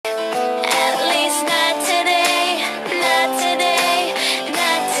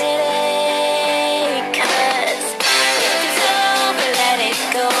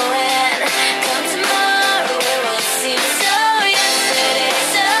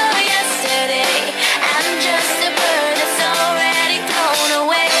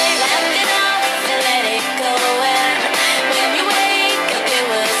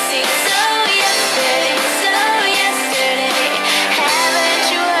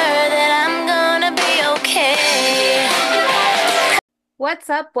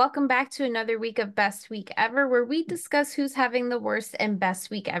What's up? Welcome back to another week of Best Week Ever, where we discuss who's having the worst and best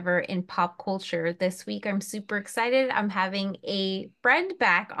week ever in pop culture. This week, I'm super excited. I'm having a friend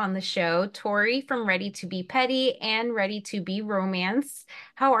back on the show, Tori from Ready to Be Petty and Ready to Be Romance.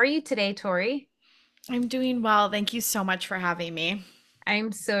 How are you today, Tori? I'm doing well. Thank you so much for having me.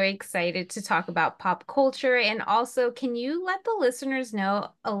 I'm so excited to talk about pop culture. And also, can you let the listeners know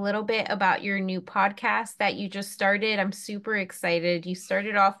a little bit about your new podcast that you just started? I'm super excited. You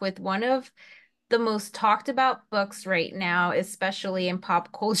started off with one of the most talked about books right now, especially in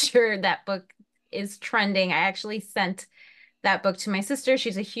pop culture. That book is trending. I actually sent that book to my sister.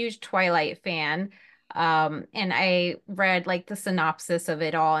 She's a huge Twilight fan. And I read like the synopsis of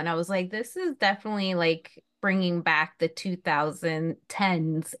it all, and I was like, this is definitely like bringing back the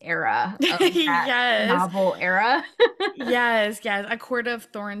 2010s era of that Yes. novel era. Yes. A Court of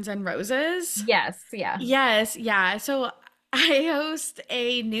Thorns and Roses. Yes, yeah. Yes, yeah. So I host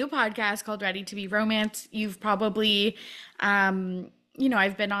a new podcast called Ready to Be Romance. You've probably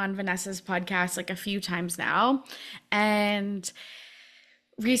I've been on Vanessa's podcast like a few times now. And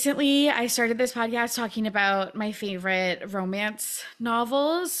recently, I started this podcast talking about my favorite romance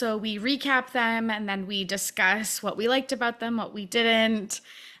novels. So we recap them and then we discuss what we liked about them, what we didn't,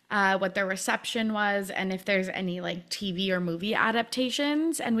 what their reception was, and if there's any like TV or movie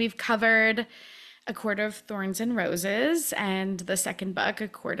adaptations. And we've covered A Court of Thorns and Roses and the second book, A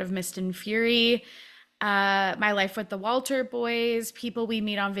Court of Mist and Fury. My Life with the Walter Boys, People We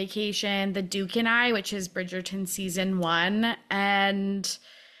Meet on Vacation, The Duke and I, which is Bridgerton season one, and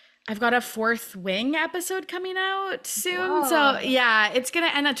I've got a Fourth Wing episode coming out soon. So Whoa, yeah, it's gonna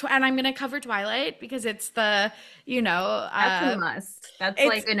and I'm gonna cover Twilight because it's the you know that's a must. That's it's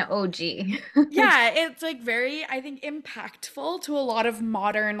like an OG. yeah, it's like very, I think, impactful to a lot of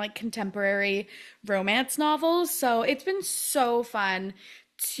modern, like contemporary romance novels. So it's been so fun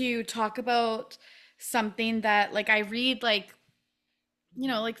to talk about something that like I read like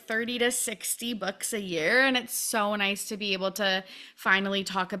 30 to 60 books a year, and it's so nice to be able to finally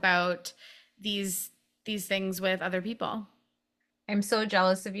talk about these things with other people. I'm so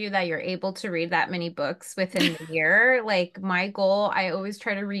jealous of you that you're able to read that many books within the year. Like my goal, I always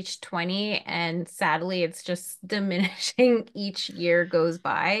try to reach 20, and sadly, it's just diminishing each year goes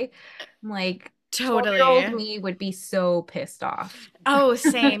by. I'm like 12-year-old Totally. me would be so pissed off. Oh,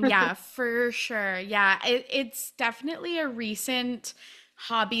 same. Yeah, for sure. Yeah, it's definitely a recent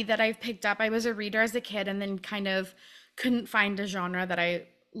hobby that I've picked up. I was a reader as a kid and then kind of couldn't find a genre that I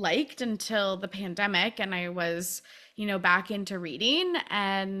liked until the pandemic, and I was, back into reading,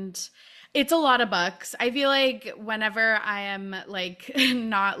 and it's a lot of books. I feel like whenever I am like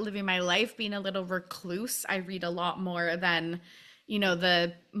not living my life, being a little recluse, I read a lot more than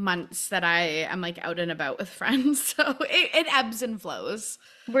the months that I am like out and about with friends. So it ebbs and flows.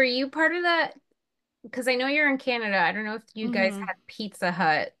 Were you part of that? Because I know you're in Canada. I don't know if you guys Hmm. had Pizza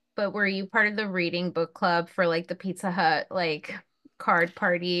Hut, but were you part of the reading book club for like the Pizza Hut like card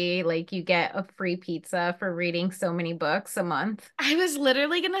party? Like you get a free pizza for reading so many books a month. I was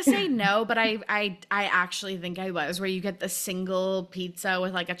literally gonna say no, but I actually think I was, where you get the single pizza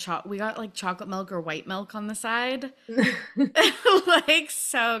with like we got like chocolate milk or white milk on the side. Like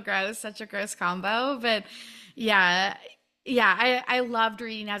so gross, such a gross combo. But yeah, yeah, I loved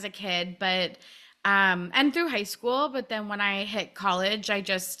reading as a kid, but and through high school, but then when I hit college,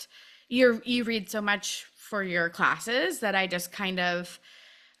 you read so much for your classes that I just kind of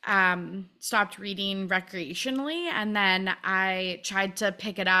stopped reading recreationally, and then I tried to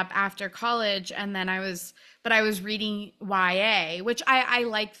pick it up after college, and then I was reading YA, which I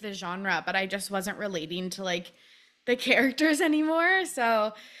liked the genre, but I just wasn't relating to like the characters anymore.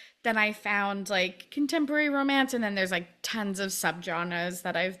 So then I found like contemporary romance, and then there's like tons of subgenres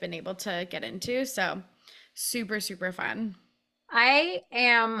that I've been able to get into. So super, super fun. I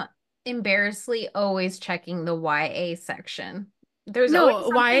am embarrassingly always checking the YA section. There's always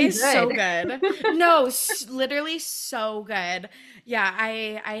No, YA something is so good. good. No, literally so good. Yeah,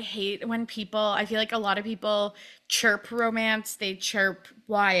 I hate when people, I feel like a lot of people chirp romance, they chirp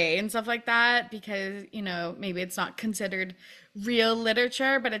YA and stuff like that because, maybe it's not considered real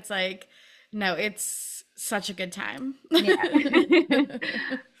literature, but it's like, no, it's such a good time. Yeah.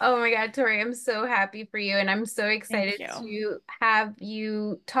 Oh my God, Tori, I'm so happy for you. And I'm so Thank excited you. to have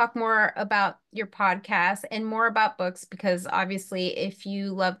you talk more about your podcast and more about books because obviously, if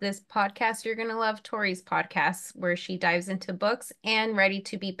you love this podcast, you're going to love Tori's podcast where she dives into books, and Ready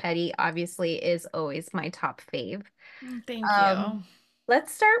to Be Petty, obviously, is always my top fave. Thank Um, you.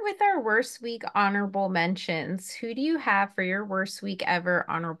 let's start with our worst week honorable mentions. Who do you have for your worst week ever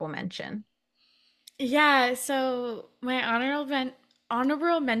honorable mention? Yeah, so my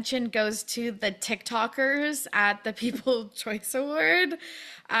honorable mention goes to the TikTokers at the People's Choice Award.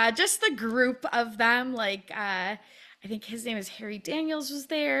 Just the group of them, I think his name is Harry Daniels was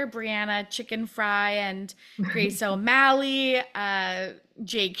there, Brianna Chicken Fry, and Grace O'Malley,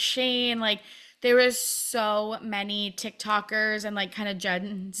 Jake Shane. Like there was so many TikTokers and like kind of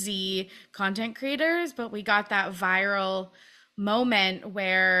Gen Z content creators, but we got that viral moment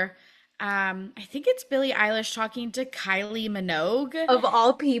where I think it's Billie Eilish talking to Kylie Minogue Of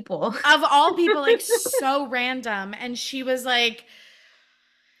all people. of all people, like so random. And she was like,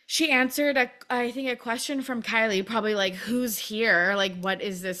 she answered I think a question from Kylie, probably like, who's here? Like, what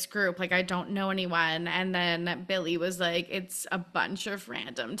is this group? Like, I don't know anyone. And then Billie was like, it's a bunch of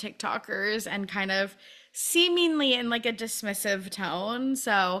random TikTokers and kind of seemingly in like a dismissive tone.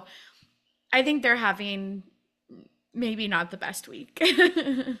 So I think they're having maybe not the best week.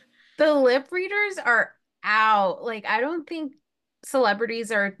 The lip readers are out. Like, I don't think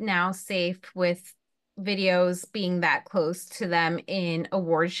celebrities are now safe with videos being that close to them in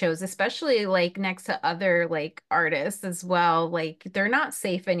award shows, especially like next to other like artists as well. Like, they're not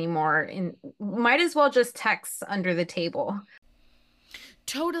safe anymore and might as well just text under the table.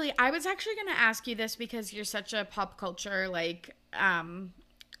 Totally. I was actually going to ask you this because you're such a pop culture, like, I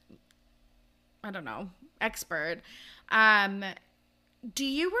don't know, expert. Um, do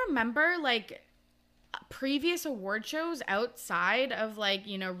you remember like previous award shows outside of like,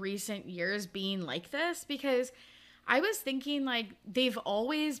 recent years being like this? Because I was thinking like they've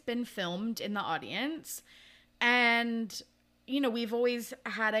always been filmed in the audience and we've always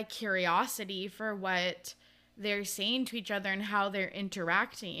had a curiosity for what they're saying to each other and how they're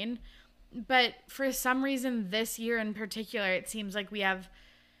interacting. But for some reason this year in particular, it seems like we have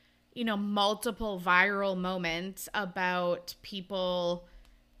multiple viral moments about people,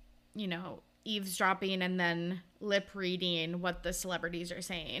 eavesdropping and then lip reading what the celebrities are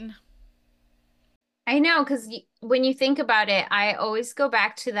saying. I know, because when you think about it, I always go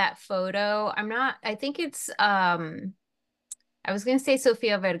back to that photo. I think it's, I was going to say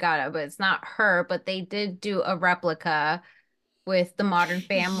Sofia Vergara, but it's not her, but they did do a replica with the Modern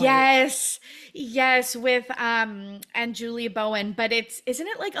Family. Yes. Yes, with and Julie Bowen, but isn't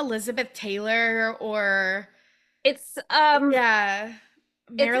it like Elizabeth Taylor or It's, yeah, it's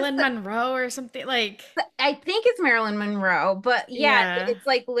Marilyn Monroe or something like I think it's Marilyn Monroe, but yeah, yeah. it's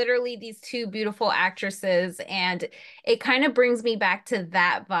like literally these two beautiful actresses, and it kind of brings me back to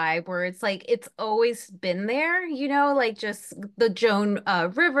that vibe where it's like it's always been there, like just the Joan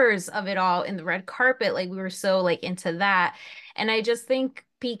Rivers of it all in the red carpet, like we were so like into that. And I just think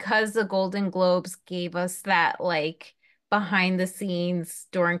because the Golden Globes gave us that like behind the scenes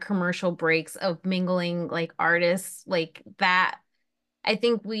during commercial breaks of mingling like artists like that, I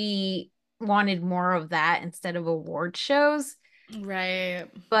think we wanted more of that instead of award shows. Right.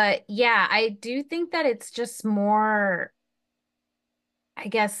 But yeah, I do think that it's just more, I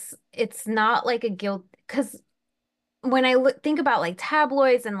guess it's not like a guilt because when I think about like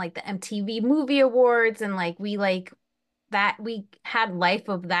tabloids and like the MTV Movie Awards and like that we had life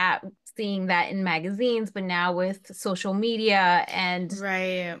of that, seeing that in magazines, but now with social media and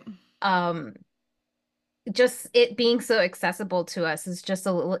Right. um just it being so accessible to us is just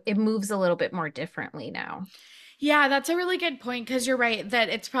a little, it moves a little bit more differently now. Yeah, that's a really good point because you're right that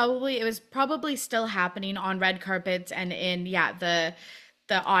it was probably still happening on red carpets and in yeah, the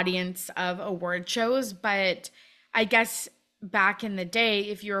audience of award shows, but I guess back in the day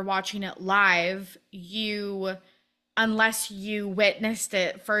if you were watching it live, you unless you witnessed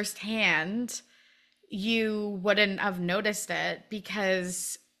it firsthand, you wouldn't have noticed it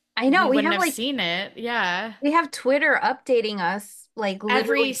because I know you we wouldn't have have like seen it. Yeah. we have Twitter updating us like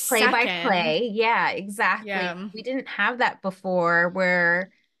Every literally play by second. play. Yeah, exactly. Yeah. We didn't have that before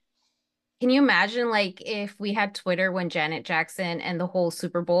where can you imagine like if we had Twitter when Janet Jackson and the whole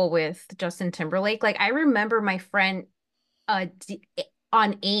Super Bowl with Justin Timberlake? Like I remember my friend on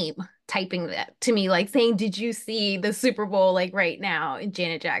AIM typing that to me like saying, "Did you see the Super Bowl like right now in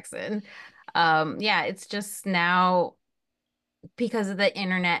Janet Jackson?" Yeah, it's just now because of the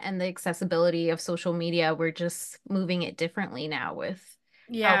internet and the accessibility of social media, we're just moving it differently now with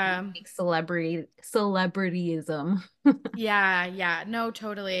how we Yeah. make celebrityism. Yeah, yeah. No,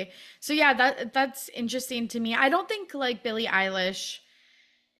 totally. So yeah, that's interesting to me. I don't think like Billie Eilish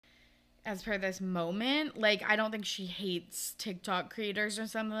as per this moment, like I don't think she hates TikTok creators or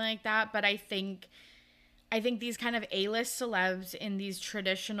something like that, but I think these kind of A-list celebs in these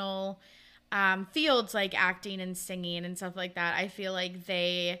traditional fields like acting and singing and stuff like that, I feel like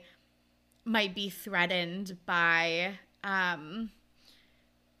they might be threatened by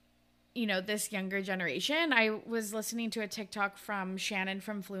this younger generation. I was listening to a TikTok from Shannon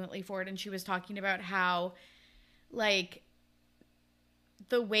from Fluently Forward, and she was talking about how, like,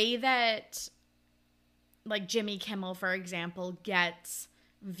 the way that, like, Jimmy Kimmel, for example, gets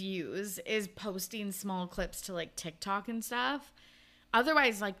views is posting small clips to, like, TikTok and stuff.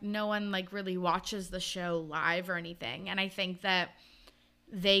 Otherwise, like, no one, like, really watches the show live or anything. And I think that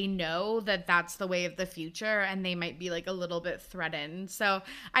they know that that's the way of the future, and they might be like a little bit threatened. So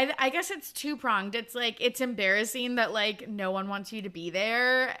I guess it's two pronged. It's like, it's embarrassing that like no one wants you to be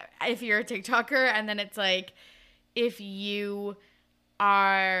there if you're a TikToker, and then it's like, if you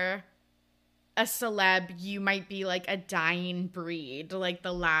are a celeb, you might be like a dying breed, like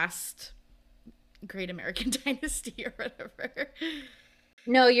the last great American dynasty or whatever.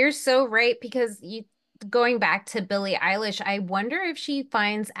 No, you're so right because you going back to Billie Eilish, I wonder if she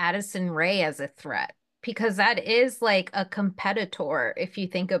finds Addison Rae as a threat because that is like a competitor if you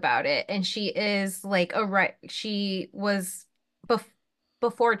think about it. And she is like a right she was bef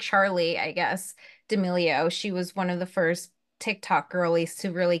before Charlie, I guess, D'Amelio. She was one of the first TikTok girlies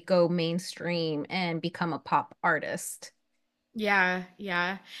to really go mainstream and become a pop artist. Yeah,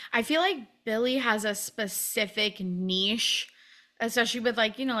 yeah. I feel like Billy has a specific niche, especially with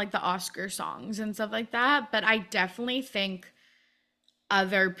like, like the Oscar songs and stuff like that. But I definitely think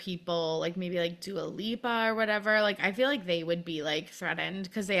other people, like maybe like Dua Lipa or whatever, like I feel like they would be like threatened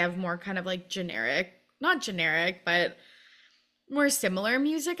because they have more kind of like generic, not generic, but more similar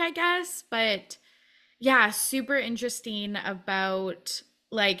music, I guess. But yeah, super interesting about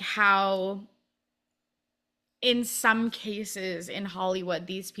like how in some cases in Hollywood,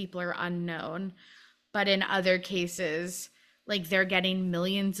 these people are unknown, but in other cases, like they're getting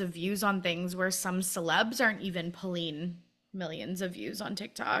millions of views on things where some celebs aren't even pulling millions of views on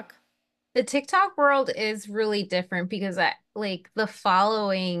TikTok. The TikTok world is really different because like the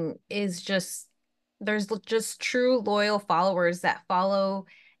following is just there's just true loyal followers that follow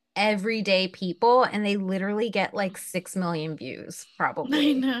everyday people and they literally get like 6 million views I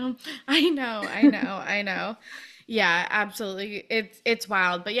probably. know. I know. I know. I know. Yeah, absolutely. It's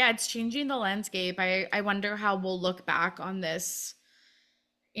wild. But yeah, it's changing the landscape. I wonder how we'll look back on this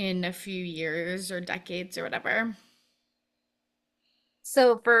in a few years or decades or whatever.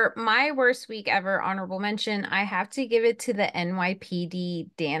 So for my worst week ever honorable mention, I have to give it to the NYPD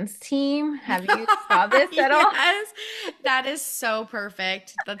dance team. Have you saw this at all? Yes, that is so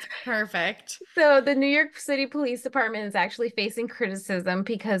perfect. That's perfect. So the New York City Police Department is actually facing criticism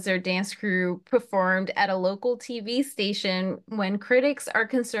because their dance crew performed at a local TV station when critics are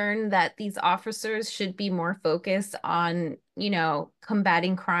concerned that these officers should be more focused on,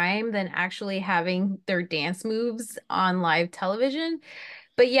 combating crime than actually having their dance moves on live television.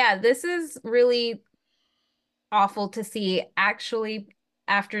 But yeah, this is really awful to see actually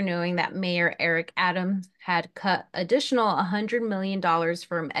after knowing that Mayor Eric Adams had cut additional $100 million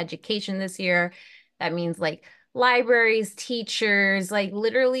from education this year. That means like libraries, teachers, like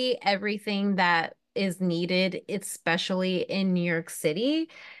literally everything that is needed, especially in New York City.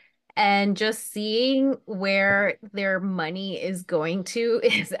 And just seeing where their money is going to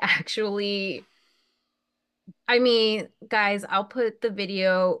is actually I mean, guys, I'll put the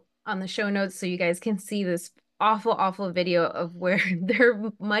video on the show notes so you guys can see this awful, awful video of where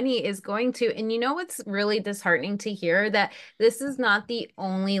their money is going to. And you know what's really disheartening to hear that this is not the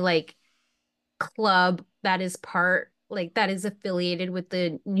only like club that is that is affiliated with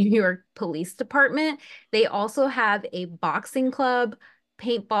the New York Police Department. They also have a boxing club,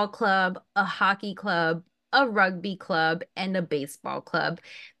 paintball club, a hockey club, a rugby club, and a baseball club.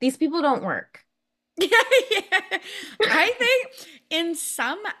 These people don't work. Yeah, yeah. I think in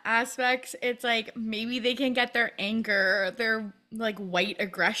some aspects, it's like maybe they can get their anger, their like white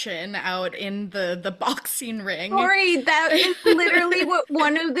aggression out in the boxing ring. Sorry, that is literally what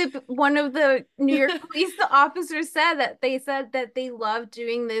one of the New York police officers said that they said that they love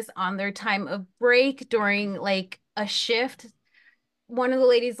doing this on their time of break during like a shift. One of the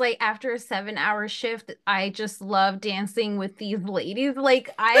ladies like after a 7-hour shift, I just love dancing with these ladies. Like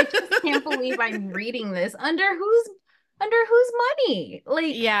I just can't believe I'm reading this. Under whose money?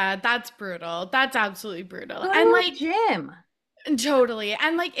 Like Yeah, that's brutal. That's absolutely brutal. go And to a like gym. totally.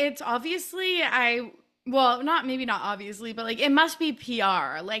 And like it's obviously well, not maybe not obviously, but like it must be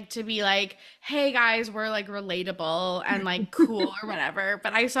PR, like to be like, hey guys, we're like relatable and like cool or whatever.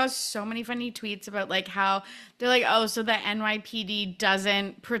 But I saw so many funny tweets about like how they're like, oh, so the NYPD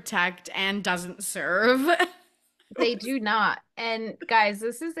doesn't protect and doesn't serve. They do not. And guys,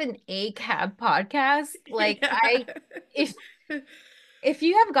 this is an ACAB podcast. Like Yeah. if if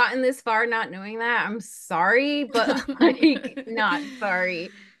you have gotten this far not knowing that, I'm sorry, but like not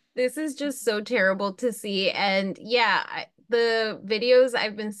sorry. This is just so terrible to see. And yeah, the videos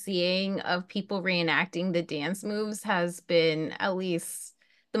I've been seeing of people reenacting the dance moves has been at least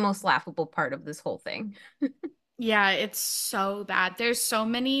the most laughable part of this whole thing. Yeah, it's so bad. There's so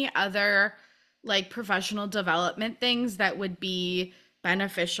many other like professional development things that would be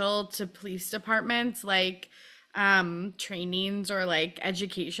beneficial to police departments, like trainings or like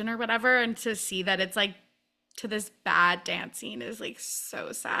education or whatever. And to see that it's like to this bad dancing is like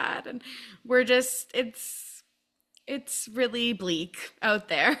so sad. And we're just it's really bleak out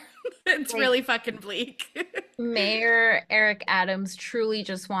there. It's Like really fucking bleak. Mayor Eric Adams truly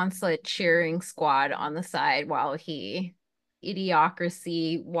just wants a cheering squad on the side while he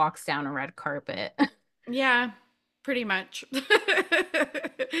idiocracy walks down a red carpet. Yeah, pretty much.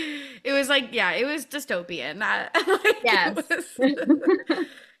 It was like, yeah, it was dystopian. That like it Yes. was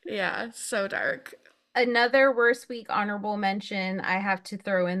yeah, so dark. Another worst week honorable mention I have to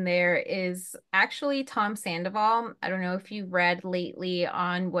throw in there is actually Tom Sandoval. I don't know if you read lately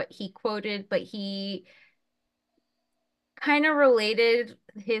on what he quoted, but he kind of related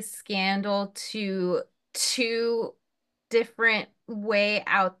his scandal to two different way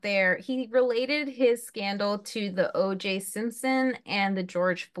out there. He related his scandal to the O.J. Simpson and the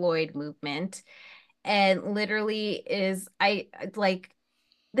George Floyd movement, and literally is I like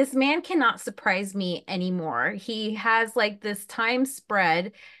this man cannot surprise me anymore. He has like this time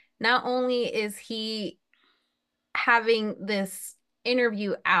spread. Not only is he having this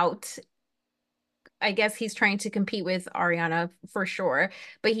interview out, I guess he's trying to compete with Ariana for sure,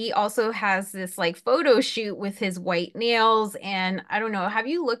 but he also has this like photo shoot with his white nails. And I don't know, have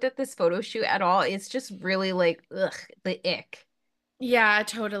you looked at this photo shoot at all? It's just really like, ugh, the ick. Yeah,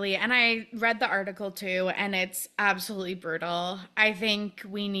 totally. And I read the article too, and it's absolutely brutal. I think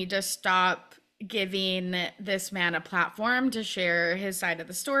we need to stop giving this man a platform to share his side of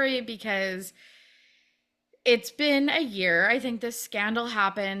the story because it's been a year. I think this scandal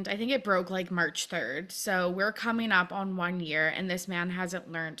happened. I think it broke like March 3rd. So we're coming up on 1 year, and this man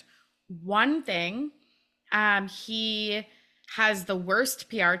hasn't learned one thing. He has the worst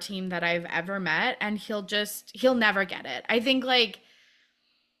PR team that I've ever met, and he'll never get it. I think like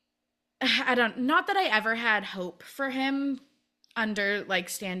I don't not that I ever had hope for him under like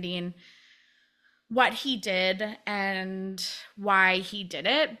standing what he did and why he did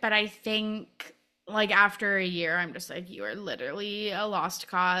it, but I think like after a year I'm just like you are literally a lost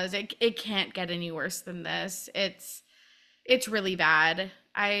cause. It can't get any worse than this. It's really bad.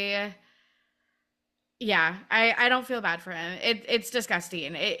 I yeah, I don't feel bad for him. It's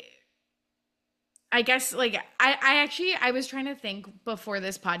disgusting. I guess like I actually I was trying to think before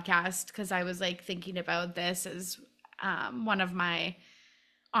this podcast because I was like thinking about this as one of my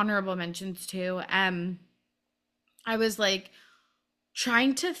honorable mentions too. I was like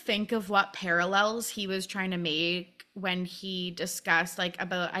trying to think of what parallels he was trying to make when he discussed like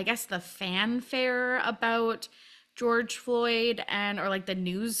about I guess the fanfare about George Floyd and or like the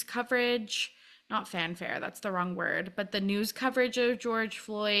news coverage, not fanfare, that's the wrong word, but the news coverage of George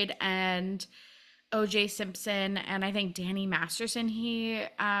Floyd and OJ Simpson and I think Danny Masterson he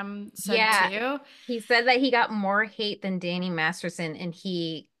said Yeah, too. he said that he got more hate than Danny Masterson, and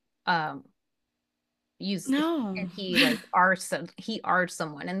um used No. and he like R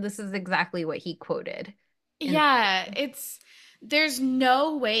someone, and this is exactly what he quoted. And Yeah, it's there's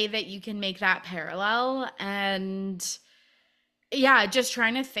no way that you can make that parallel and yeah, just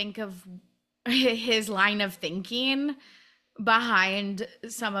trying to think of his line of thinking behind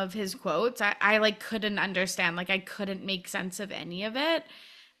some of his quotes. I like couldn't understand, like I couldn't make sense of any of it.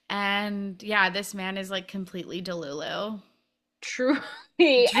 And yeah, this man is like completely delulu. truly,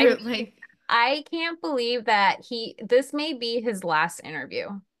 I True, mean, like I can't believe that this may be his last interview.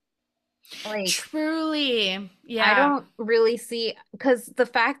 Like, truly. I Yeah. don't really see, because the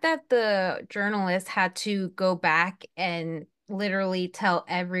fact that the journalist had to go back and literally tell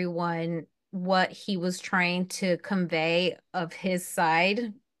everyone what he was trying to convey of his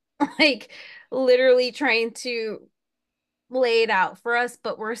side, like literally trying to lay it out for us,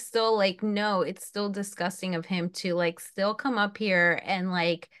 but we're still like, no, it's still disgusting of him to like still come up here and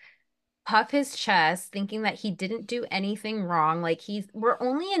like puff his chest thinking that he didn't do anything wrong. Like we're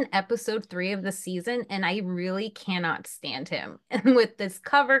only in episode 3 of the season, and I really cannot stand him. And with this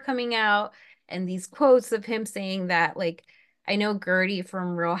cover coming out and these quotes of him saying that, like, I know Gertie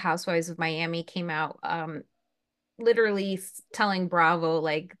from Real Housewives of Miami came out literally telling Bravo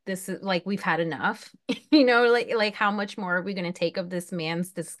like this is like we've had enough. Like how much more are we going to take of this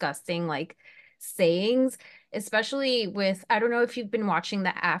man's disgusting like sayings? especially with, I don't know if you've been watching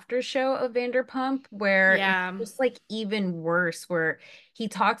the after show of Vanderpump, where it's Yeah, just like even worse, where he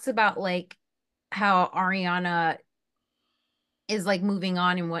talks about like how Ariana is like moving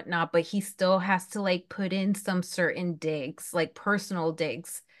on and whatnot, but he still has to like put in some certain digs, like personal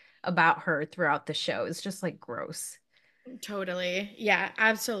digs about her throughout the show. It's just like gross. totally. Yeah,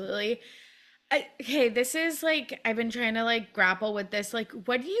 absolutely. Okay, this is like I've been trying to like grapple with this. Like,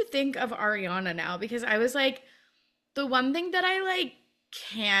 what do you think of Ariana now? Because I was like, the one thing that I like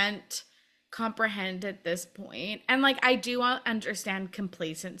can't comprehend at this point, and like I do understand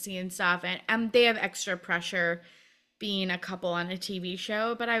complacency and stuff, and they have extra pressure being a couple on a TV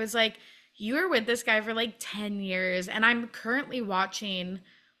show, but I was like, you were with this guy for like 10 years, and I'm currently watching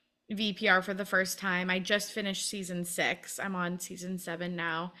VPR for the first time. I just finished season 6. I'm on season 7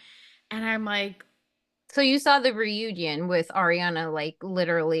 now. And I'm like, So you saw the reunion with Ariana like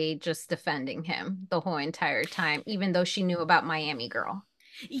literally just defending him the whole entire time, even though she knew about Miami Girl.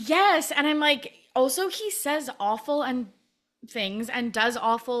 yes. And I'm like, also, he says awful and things and does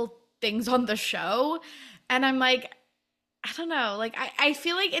awful things on the show. And I'm like, I don't know. Like, I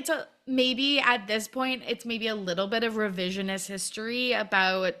feel like it's a maybe at this point, it's maybe a little bit of revisionist history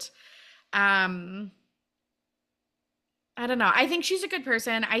about, um, I don't know. I think she's a good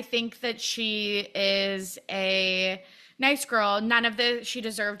person. I think that she is a nice girl. She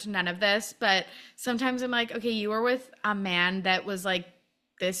deserved none of this. But sometimes I'm like, okay, you were with a man that was like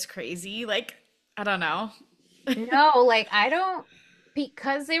this crazy. Like, I don't know. No, like I don't,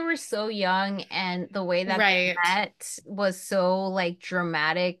 because they were so young and the way that they Right. met was so like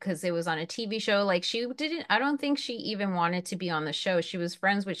dramatic because it was on a TV show. Like she didn't, I don't think she even wanted to be on the show. She was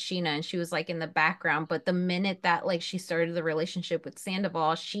friends with Sheena and she was like in the background. But the minute that like she started the relationship with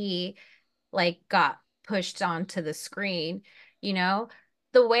Sandoval, she like got pushed onto the screen, you know?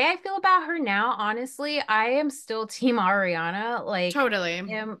 The way I feel about her now, honestly, I am still Team Ariana. Like, Totally.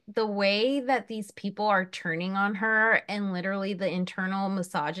 the way that these people are turning on her and literally the internal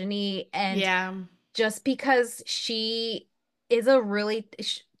misogyny and Yeah. just because she is a really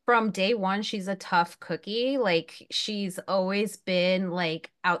from day one she's a tough cookie, like she's always been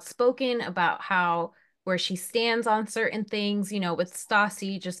like outspoken about how where she stands on certain things, with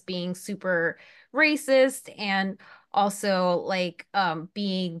Stassi just being super racist and also like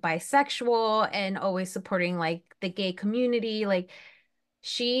being bisexual and always supporting like the gay community. Like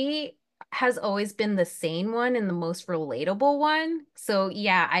she has always been the sane one and the most relatable one. So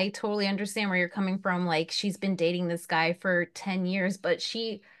yeah, I totally understand where you're coming from. Like she's been dating this guy for 10 years, but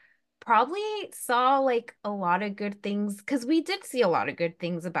she probably saw like a lot of good things because we did see a lot of good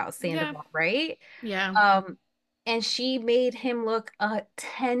things about Yeah. Sandoval, right? Yeah. Um, and she made him look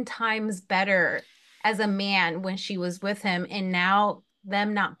 10 times better as a man when she was with him. And now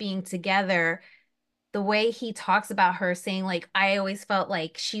them not being together, the way he talks about her saying like I always felt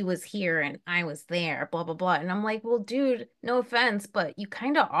like she was here and I was there, blah blah blah. And I'm like, well, dude, no offense, but you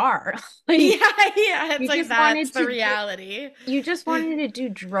kind of are. Yeah. Like Yeah. It's you like just that's wanted the to do reality. you just wanted to do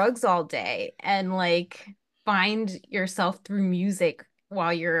drugs all day and like find yourself through music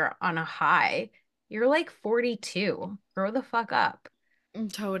while you're on a high. You're like 42. Grow the fuck up.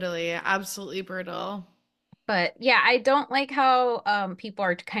 Totally. Absolutely brutal. But yeah, I don't like how people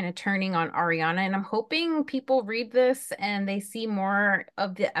are kind of turning on Ariana, and I'm hoping people read this and they see more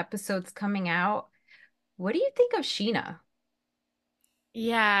of the episodes coming out. What do you think of Sheena?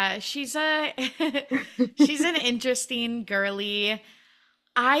 Yeah, she's an interesting girly.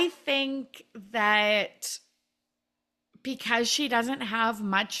 I think that because she doesn't have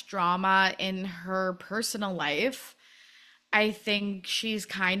much drama in her personal life, I think she's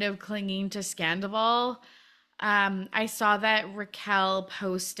kind of clinging to Scandoval. I saw that Raquel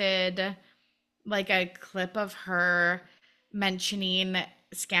posted like a clip of her mentioning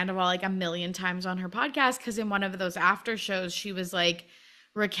Scandoval like a million times on her podcast because in one of those after shows she was like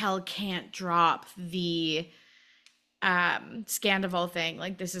Raquel can't drop the Scandoval thing,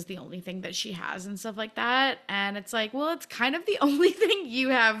 like this is the only thing that she has and stuff like that, and it's like, well, it's kind of the only thing you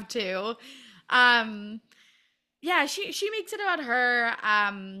have too. um yeah, she makes it about her.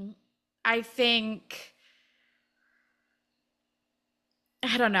 I think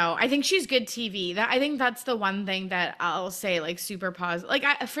I don't know. I think she's good TV. That I think that's the one thing that I'll say like super positive.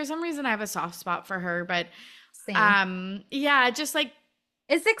 Like for some reason I have a soft spot for her, but Same. yeah, just like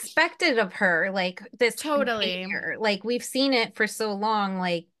It's expected of her, like this totally. behavior. Like we've seen it for so long.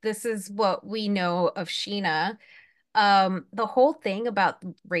 Like this is what we know of Sheena. The whole thing about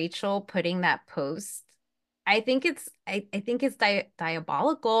Rachel putting that post, I think it's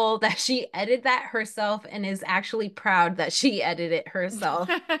diabolical that she edited that herself and is actually proud that she edited it herself.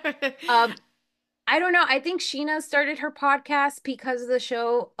 Um, I don't know. I think Sheena started her podcast because of the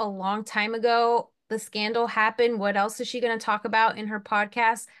show a long time ago. The scandal happened. What else is she going to talk about in her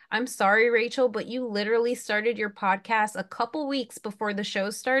podcast? I'm sorry, Rachel, but you literally started your podcast a couple weeks before the show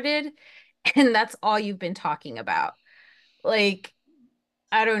started, and that's all you've been talking about. Like,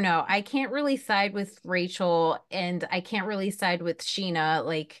 I don't know. I can't really side with Rachel, and I can't really side with Sheena.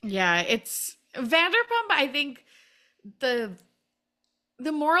 Like, Yeah, it's Vanderpump. I think the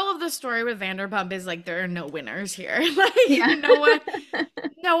the moral of the story with Vanderpump is like there are no winners here. Like yeah.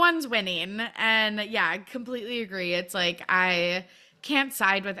 no one's winning. And yeah, I completely agree. It's like I can't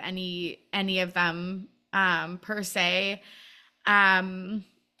side with any of them per se. Um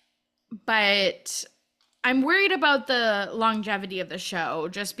but I'm worried about the longevity of the show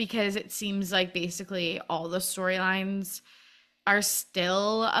just because it seems like basically all the storylines are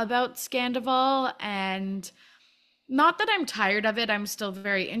still about Scandoval, and not that I'm tired of it. I'm still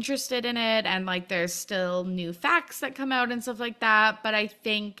very interested in it, and like there's still new facts that come out and stuff like that, but I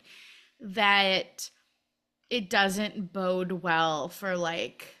think that it doesn't bode well for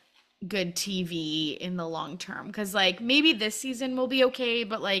like good TV in the long term, cuz like maybe this season will be okay,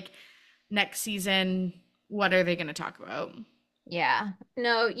 but like next season what are they going to talk about? Yeah,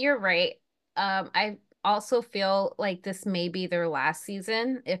 no, you're right. I also feel like this may be their last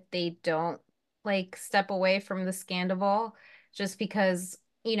season if they don't like step away from the Scandoval, just because,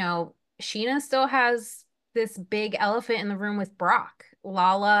 Sheena still has this big elephant in the room with Brock.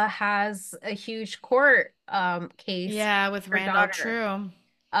 Lala has a huge court case Yeah, with for her Randall, daughter.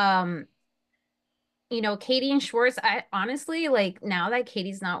 true. Um, Katie and Schwartz, I honestly like now that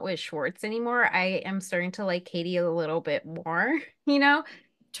Katie's not with Schwartz anymore, I am starting to like Katie a little bit more, you know?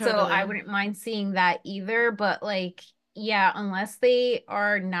 So I Totally. wouldn't mind seeing that either, but like, yeah, unless they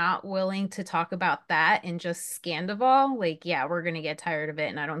are not willing to talk about that and just Scandoval, like, yeah, we're gonna get tired of it,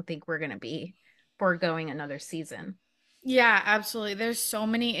 and I don't think we're gonna be foregoing another season. Yeah, absolutely. There's so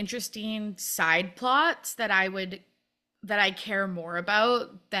many interesting side plots that I care more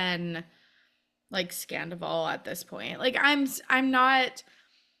about than like Scandoval at this point. Like I'm not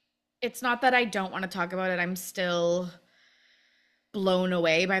it's not that I don't want to talk about it. I'm still blown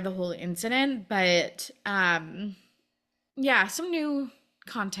away by the whole incident, but yeah, some new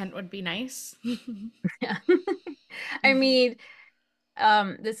content would be nice. Yeah. I mean,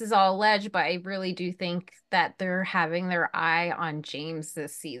 this is all alleged, but I really do think that they're having their eye on James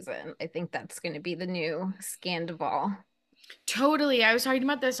this season. I think that's going to be the new Scandoval. Totally. I was talking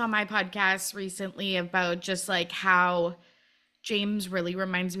about this on my podcast recently about just like how James really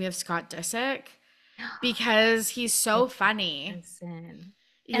reminds me of Scott Disick because he's so funny. Magnificent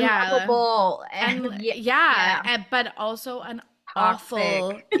and Yeah. lovable, And and yeah, yeah, yeah, but also an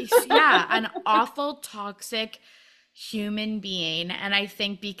toxic. an awful toxic human being. And I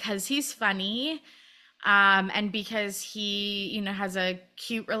think because he's funny, and because he, has a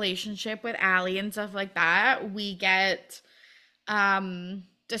cute relationship with Allie and stuff like that, we get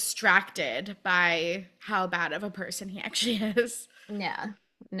distracted by how bad of a person he actually is. Yeah,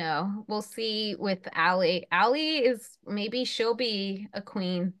 no, we'll see with Allie. Allie is maybe she'll be a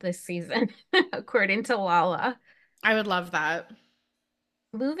queen this season, according to Lala. I would love that.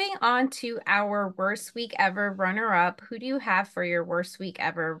 Moving on to our worst week ever runner up. Who do you have for your worst week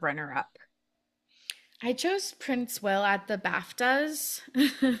ever runner up? I chose Prince Will at the BAFTAs.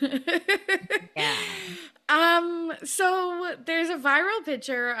 Yeah. So there's a viral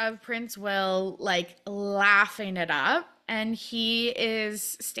picture of Prince Will like laughing it up, and he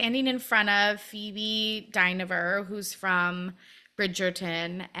is standing in front of Phoebe Dynevor, who's from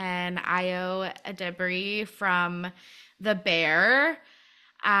Bridgerton, and Io Adebri from The Bear,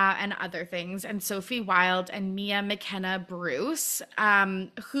 and other things, and Sophie Wilde and Mia McKenna Bruce,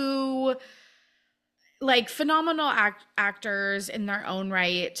 who like phenomenal actors in their own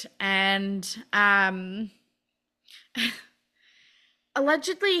right, and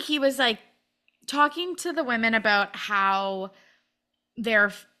allegedly he was like talking to the women about how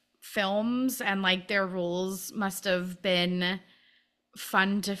their films and like their roles must have been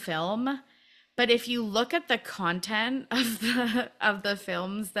fun to film, but if you look at the content of the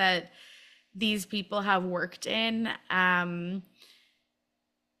films that these people have worked in,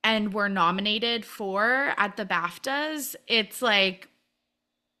 and were nominated for at the BAFTAs, it's like,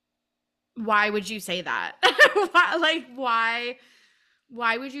 why would you say that?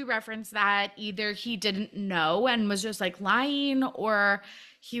 Why would you reference that? Either he didn't know and was just like lying, or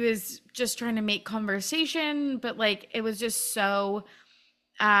he was just trying to make conversation, but like it was just so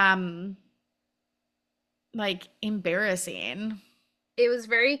um like embarrassing. It was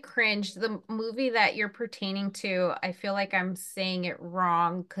very cringe. The movie that you're pertaining to, I feel like I'm saying it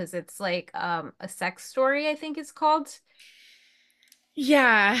wrong because it's like a sex story, I think it's called.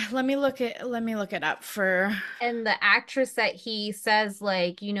 Yeah, let me look it up for. And the actress that he says,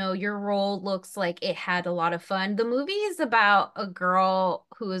 like, your role looks like it had a lot of fun. The movie is about a girl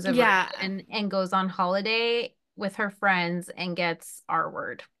who is a Yeah. virgin and goes on holiday with her friends and gets R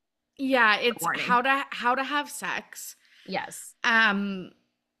word Yeah, it's warning. how to have sex. Yes. Um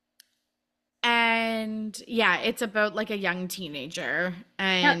and yeah, it's about like a young teenager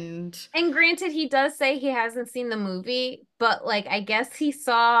Yep. and And granted, he does say he hasn't seen the movie, but like, I guess he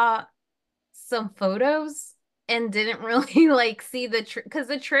saw some photos and didn't really like see because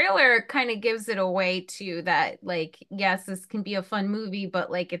the trailer kind of gives it away too that like yes this can be a fun movie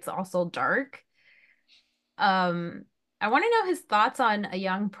but like it's also dark. um I want to know his thoughts on a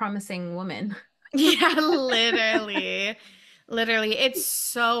young promising woman. yeah, literally. Literally, it's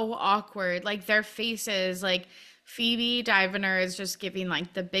so awkward. Like their faces, like Phoebe Diviner is just giving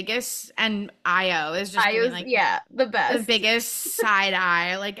like the biggest, and Io is just I giving was like yeah the the best. biggest side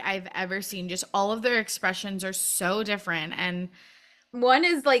eye like I've ever seen. Just all of their expressions are so different. And One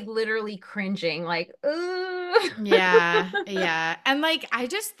is like literally cringing like ugh. yeah, yeah. And like I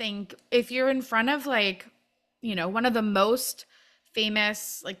just think if you're in front of like, one of the most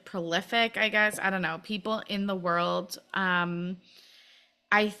famous, like prolific, I guess, I don't know, people in the world,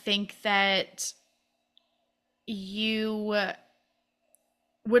 I think that you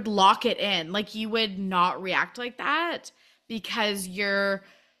would lock it in. Like you would not react like that because you're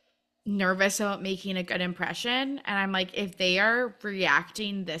nervous about making a good impression. And I'm like, if they are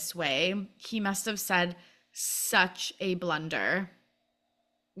reacting this way, he must have said such a blunder.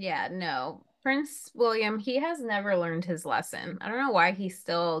 Yeah, no. Prince William, he has never learned his lesson. I don't know why he's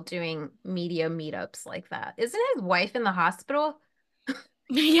still doing media meetups like that. Isn't his wife in the hospital?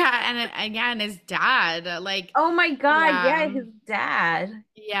 Yeah, and again, his dad, like, Oh my God, yeah, yeah, his dad.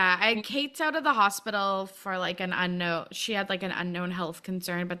 yeah. Kate's out of the hospital for like an unknown. She had like an unknown health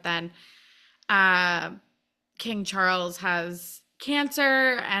concern, but then, uh, King Charles has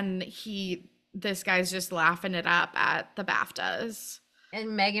cancer, and this guy's just laughing it up at the BAFTAs. And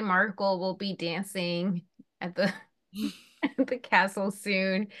Meghan Markle will be dancing at the at the castle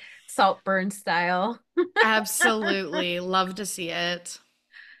soon, Saltburn style. Absolutely, love to see it.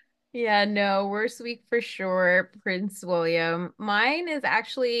 Yeah, no, worst week for sure, Prince William. Mine is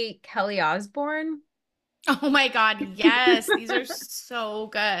actually Kelly Osbourne. Oh my God, yes, these are so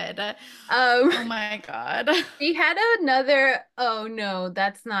good. Um, Oh my God. She had another, oh no,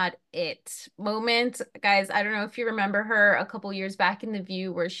 that's not it moment. Guys, I don't know if you remember her a couple years back in The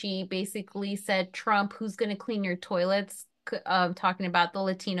View where she basically said, Trump, who's going to clean your toilets? Talking about the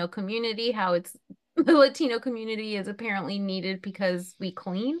Latino community, how it's the Latino community is apparently needed because we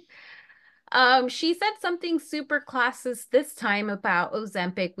clean. She said something super classist this time about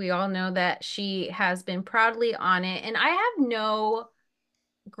Ozempic. We all know that she has been proudly on it, and I have no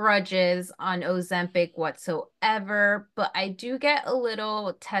grudges on Ozempic whatsoever, but I do get a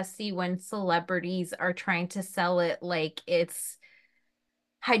little testy when celebrities are trying to sell it like it's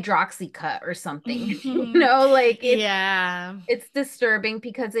hydroxycut or something. Like Yeah. it's disturbing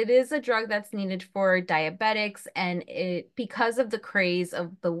because it is a drug that's needed for diabetics and it because of the craze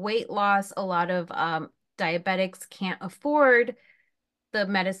of the weight loss, a lot of diabetics can't afford the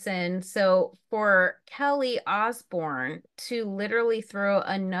medicine. So for Kelly Osbourne to literally throw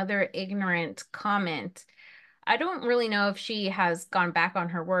another ignorant comment, I don't really know if she has gone back on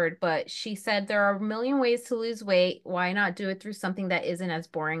her word, but she said there are a million ways to lose weight. Why not do it through something that isn't as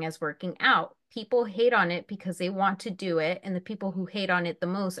boring as working out? People hate on it because they want to do it, and the people who hate on it the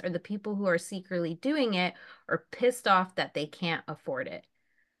most are the people who are secretly doing it or pissed off that they can't afford it.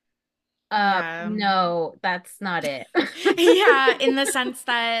 Yeah. No, that's not it. Yeah, in the sense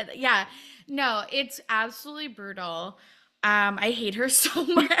that, yeah, no, it's absolutely brutal. I hate her so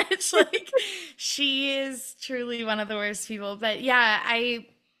much. Like, she is truly one of the worst people. But yeah,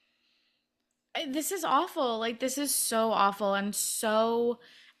 this is awful. Like, this is so awful and so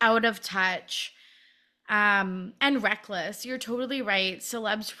out of touch. And reckless. You're totally right.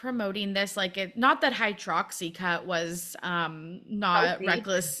 Celebs promoting this like it not that hydroxycut was not Healthy.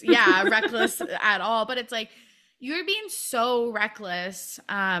 reckless. Yeah, reckless at all, but it's like you're being so reckless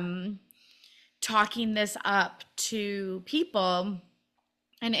talking this up to people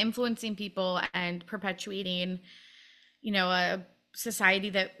and influencing people and perpetuating, a society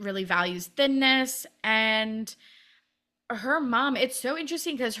that really values thinness. And her mom, it's so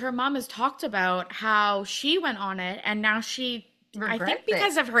interesting because her mom has talked about how she went on it and now I think Regrets it.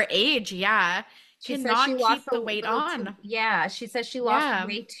 because of her age, yeah, She said she cannot lost keep a the weight little too, on. yeah, she said she lost Yeah.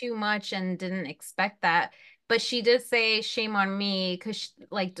 way too much and didn't expect that. But she did say, shame on me, because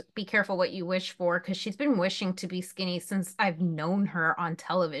like, be careful what you wish for, because she's been wishing to be skinny since I've known her on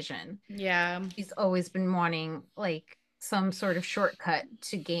television. Yeah. She's always been wanting like some sort of shortcut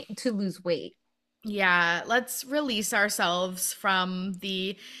to lose weight. Yeah, let's release ourselves from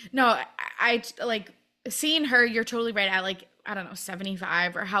the no, like seeing her, you're totally right at like I don't know,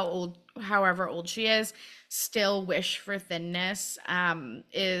 75 or how old however old she is, still wish for thinness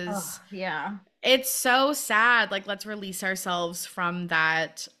Oh, is yeah. it's so sad. Like let's release ourselves from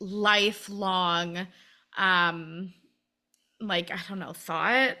that lifelong um like I don't know,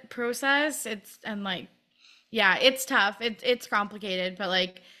 thought process. It's and like yeah, it's tough. It's complicated, but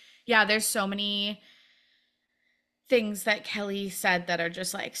like yeah, there's so many things that Kelly said that are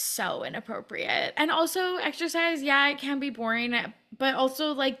just like so inappropriate. And also exercise, yeah, it can be boring, but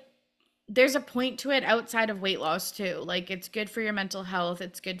also like there's a point to it outside of weight loss too. Like it's good for your mental health,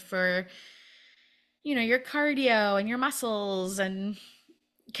 it's good for your cardio and your muscles and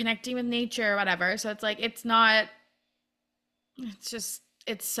connecting with nature, whatever. So it's like it's just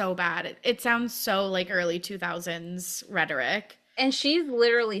it's so bad. It sounds so like early 2000s rhetoric. And she's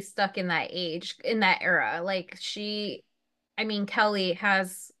literally stuck in that age, in that era. I mean, Kelly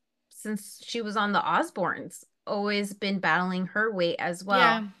has, since she was on the Osbournes, always been battling her weight as well.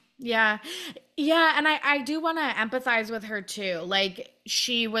 Yeah. Yeah. Yeah, and I do want to empathize with her too. Like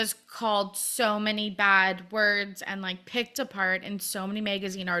she was called so many bad words and like picked apart in so many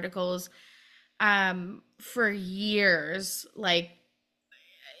magazine articles for years, like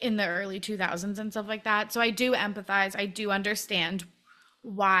in the early 2000s and stuff like that. So I do empathize. I do understand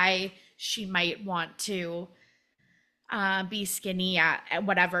why she might want to be skinny at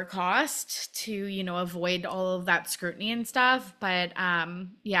whatever cost to avoid all of that scrutiny and stuff, but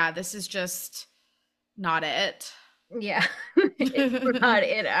yeah, this is just not it. Yeah, it's not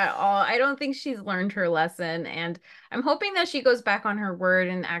it at all. I don't think she's learned her lesson. And I'm hoping that she goes back on her word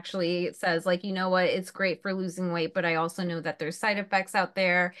and actually says, like, you know what, it's great for losing weight, but I also know that there's side effects out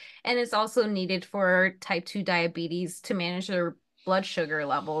there. And it's also needed for type 2 diabetes to manage their blood sugar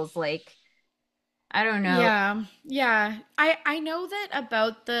levels. Like, I don't know. Yeah, yeah, I know that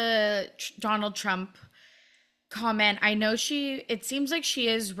about the Donald Trump comment. I know it seems like she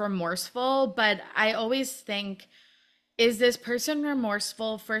is remorseful, but I always think, is this person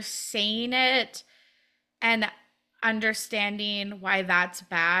remorseful for saying it and understanding why that's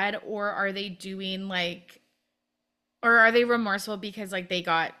bad, or are they doing like, or are they remorseful because like they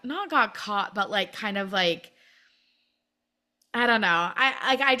got not got caught, but like kind of like I don't know.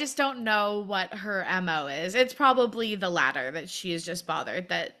 I just don't know what her MO is. It's probably the latter, that she is just bothered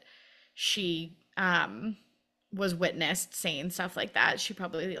that she was witnessed saying stuff like that. She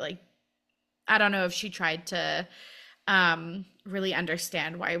probably like I don't know if she tried to really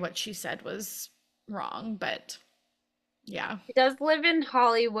understand why what she said was wrong, but yeah. She does live in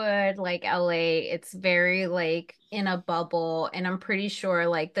Hollywood, like LA. It's very like in a bubble, and I'm pretty sure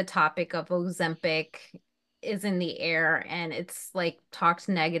like the topic of Ozempic is in the air and it's like talked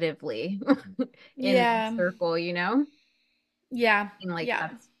negatively in that Yeah. circle, you know? Yeah. And like Yeah.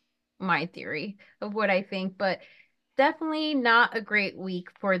 that's my theory of what I think, but definitely not a great week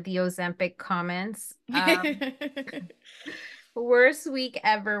for the Ozempic comments. Worst week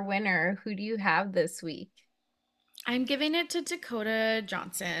ever winner. Who do you have this week? I'm giving it to Dakota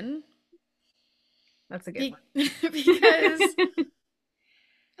Johnson That's a good because one.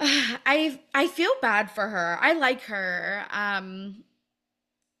 I feel bad for her. I like her.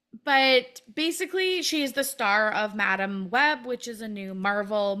 But basically she is the star of Madam Web, which is a new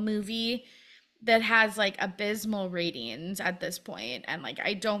Marvel movie that has like abysmal ratings at this point and like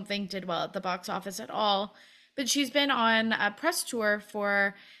I don't think did well at the box office at all. But she's been on a press tour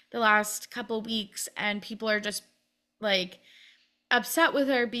for the last couple weeks and people are just like upset with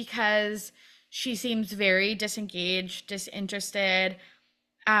her because she seems very disengaged, disinterested.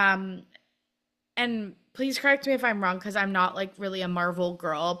 Um and please correct me if I'm wrong because I'm not like really a Marvel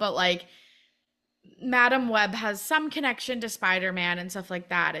girl, but like Madam Web has some connection to Spider-Man and stuff like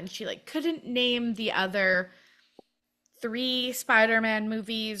that, and she like couldn't name the other three Spider-Man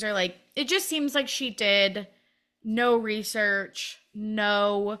movies, or like it just seems like she did no research,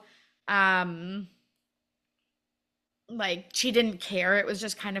 no um like she didn't care. It was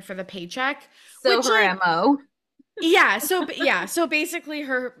just kind of for the paycheck, So which her like MO. yeah, so basically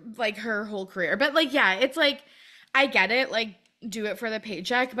her whole career. But like yeah, it's like I get it, like do it for the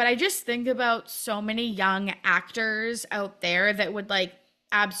paycheck, but I just think about so many young actors out there that would like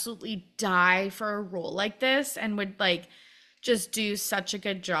absolutely die for a role like this and would like just do such a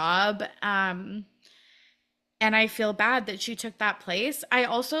good job. and I feel bad that she took that place. I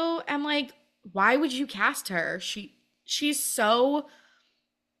also am like, why would you cast her? She's so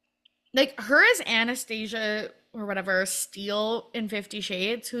like her as Anastasia or whatever Steele in 50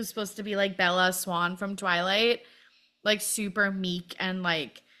 Shades, who's supposed to be like Bella Swan from Twilight, like super meek and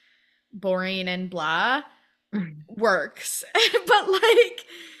like boring and blah, works. But like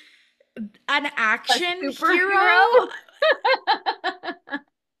an A action hero superhero?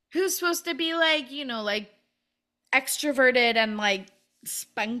 who's supposed to be like, like extroverted and like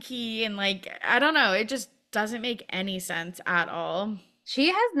spunky and like I don't know, it just doesn't make any sense at all. She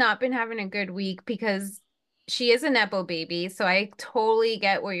has not been having a good week because she is a Nepo baby. So I totally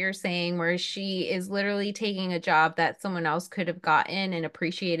get what you're saying, where she is literally taking a job that someone else could have gotten and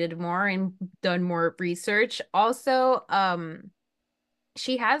appreciated more and done more research. Also,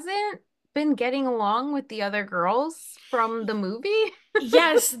 she hasn't been getting along with the other girls from the movie.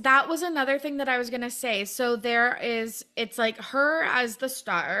 Yes, that was another thing that I was gonna say. So it's like her as the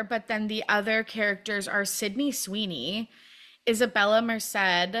star, but then the other characters are Sydney Sweeney, Isabella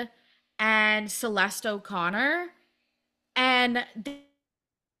Merced, and Celeste O'Connor. And they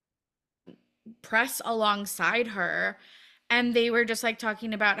press alongside her. And they were just like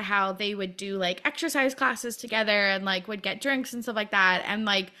talking about how they would do like exercise classes together and like would get drinks and stuff like that. And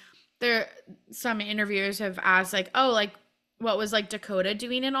like there some interviewers have asked like, oh, like what was like Dakota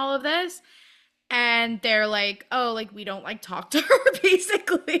doing in all of this? And they're like, oh, like we don't like talk to her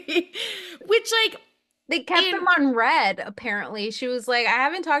basically. Which like They kept them in on red, apparently. She was like, I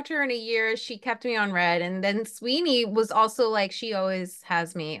haven't talked to her in a year. She kept me on red. And then Sweeney was also like, she always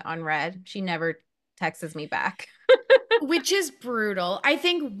has me on red. She never texts me back. which is brutal. I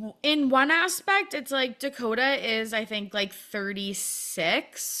think in one aspect, it's like Dakota is, I think, like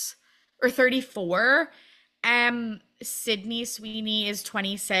 36 or 34. Sydney Sweeney is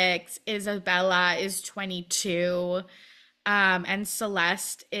 26. Isabella is 22. And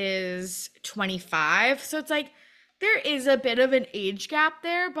Celeste is 25. So it's like there is a bit of an age gap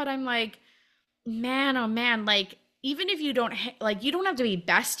there, but I'm like, man, oh man, like even if you don't like you don't have to be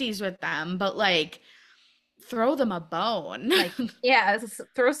besties with them, but like throw them a bone. Like, yeah,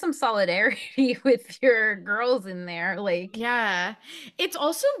 throw some solidarity with your girls in there. Like, Yeah. It's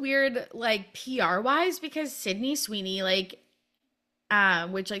also weird, like PR wise, because Sydney Sweeney, like,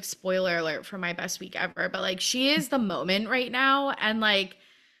 which like spoiler alert for my best week ever, but like she is the moment right now. And like,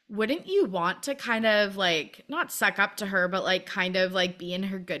 wouldn't you want to kind of like not suck up to her, but like kind of like be in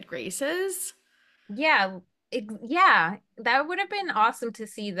her good graces? yeah, yeah, that would have been awesome to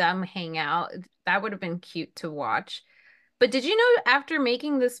see them hang out. That would have been cute to watch. But did you know after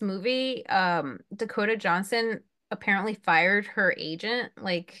making this movie, Dakota Johnson apparently fired her agent,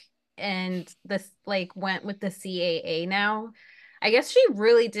 like, and this like went with the CAA now. I guess she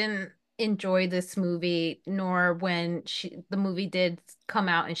really didn't enjoy this movie, nor when the movie did come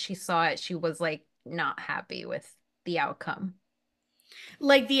out and she saw it, she was like not happy with the outcome.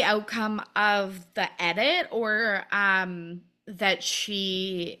 Like the outcome of the edit or that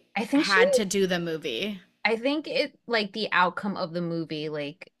she I think she had to do the movie. I think it like the outcome of the movie,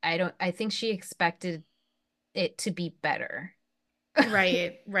 like I think she expected it to be better.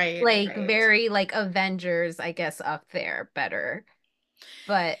 Right, right, Like right. very like Avengers, I guess, up there better.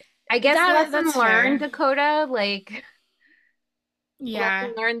 But I guess lesson That's learned, fair. Dakota. Like lesson Yeah.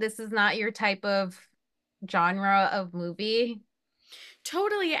 learned, this is not your type of genre of movie.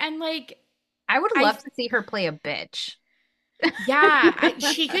 Totally. And like I would I love to see her play a bitch. yeah,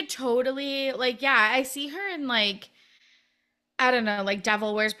 she could totally like yeah, I see her in like I don't know, like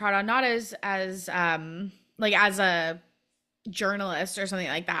Devil Wears Prada, not as like as a journalist or something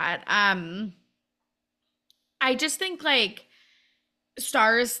like that. I just think like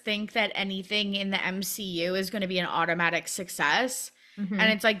stars think that anything in the MCU is going to be an automatic success. And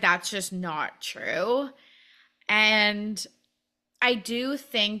Hmm. it's like, that's just not true. And I do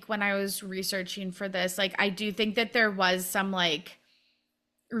think when I was researching for this, like, I do think that there was some like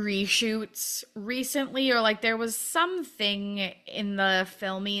reshoots recently, or like there was something in the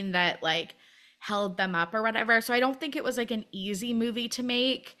filming that like held them up or whatever. So I don't think it was like an easy movie to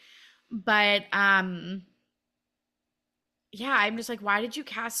make. But yeah, I'm just like, why did you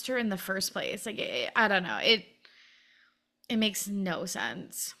cast her in the first place? Like, I don't know. It makes no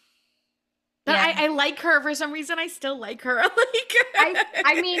sense. But Yeah. I like her for some reason. I still like her.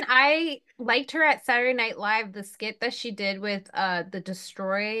 I mean I liked her at Saturday Night Live, the skit that she did with the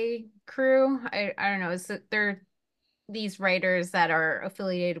Destroy crew. I don't know, they're these writers that are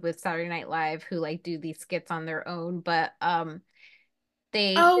affiliated with Saturday Night Live who like do these skits on their own, but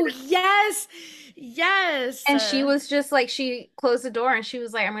They Oh, yes. Yes. and she was just like she closed the door and she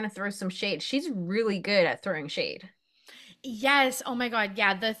was like, I'm gonna throw some shade. She's really good at throwing shade. Yes. Oh my God.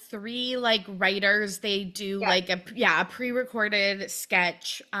 Yeah. The three like writers, they do Yeah. like a pre-recorded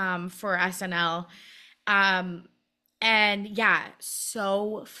sketch for SNL. Um and yeah,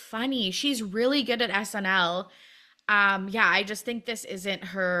 so funny. She's really good at SNL. Yeah, I just think this isn't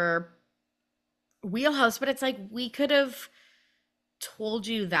her wheelhouse, but it's like we could have told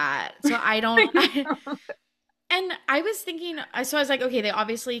you that. So I don't I know. and I was thinking so I was like, okay, they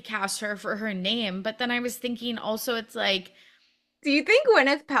obviously cast her for her name, but then I was thinking also it's like Do you think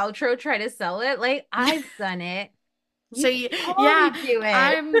Gwyneth Paltrow tried to sell it? Like, I've done it. You so can yeah, totally do it.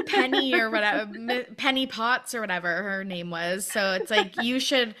 I'm Penny or whatever, Penny Potts or whatever her name was. So it's like you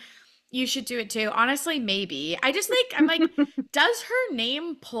should do it too. Honestly, maybe. I just like I'm like, does her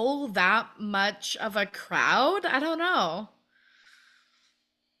name pull that much of a crowd? I don't know.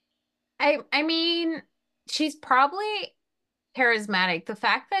 I mean, she's probably charismatic. The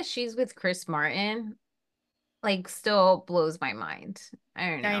fact that she's with Chris Martin, like, still blows my mind. I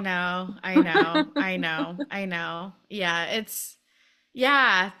don't I know. know, I know, I know, I know.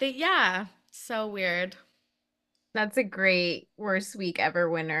 Yeah, yeah, so weird. That's a great worst week ever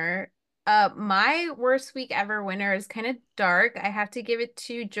winner. My worst week ever winner is kind of dark. I have to give it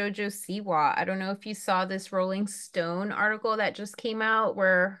to JoJo Siwa. I don't know if you saw this Rolling Stone article that just came out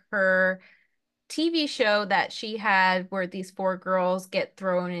where her TV show that she had where these four girls get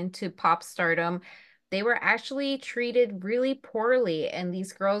thrown into pop stardom, they were actually treated really poorly. And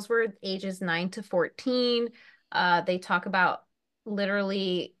these girls were ages 9 to 14. They talk about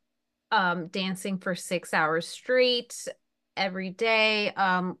literally dancing for 6 hours straight every day,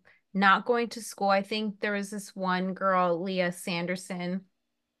 not going to school. I think there was this one girl, Leah Sanderson,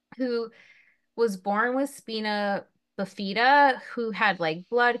 who was born with spina bifida, who had like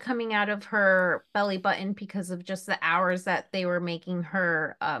blood coming out of her belly button because of just the hours that they were making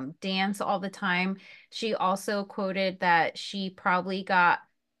her dance all the time. She also quoted that she probably got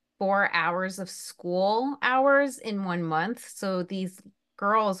 4 hours of school hours in 1 month. So these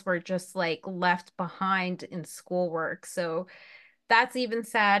girls were just like left behind in schoolwork. So that's even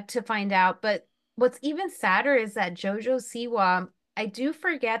sad to find out. But what's even sadder is that JoJo Siwa, I do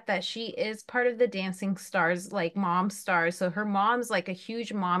forget that she is part of the Dancing Stars, like mom stars. So her mom's like a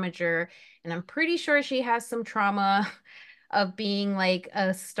huge momager, and I'm pretty sure she has some trauma of being like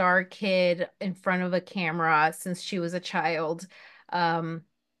a star kid in front of a camera since she was a child. Um,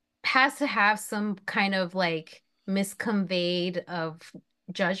 has to have some kind of like misconveyed of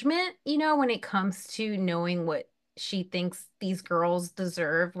judgment, when it comes to knowing what she thinks these girls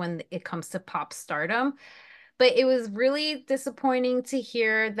deserve when it comes to pop stardom. But it was really disappointing to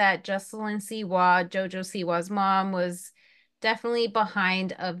hear that Jocelyn Siwa, Jojo Siwa's mom, was definitely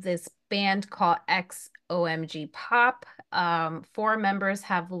behind of this band called XOMG Pop. Four members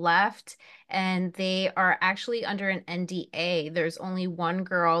have left, and they are actually under an NDA. There's only one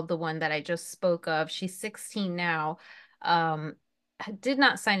girl, the one that I just spoke of. She's 16 now. Um, did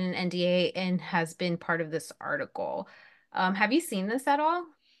not sign an NDA and has been part of this article. Have you seen this at all?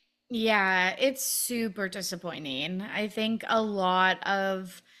 Yeah, it's super disappointing. I think a lot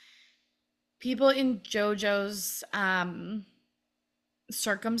of people in JoJo's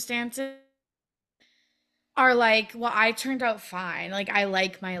circumstances are like, well, I turned out fine. Like, I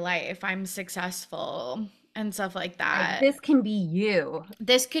like my life. I'm successful and stuff like Like, that. this can be you.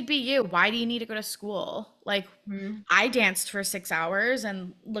 This could be you. Why do you need to go to school? Like, Mhm. I danced for 6 hours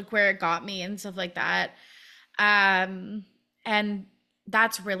and look where it got me and stuff like that. Um, and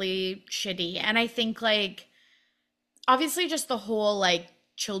that's really shitty. And I think, like, obviously, just the whole, like,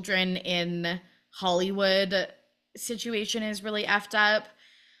 children in Hollywood situation is really effed up.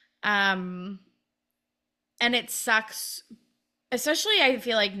 Um, and it sucks, especially I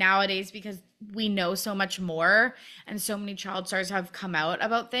feel like nowadays because we know so much more and so many child stars have come out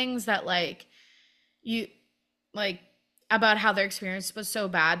about things that like you like about how their experience was so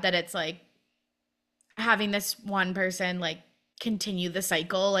bad that it's like having this one person like continue the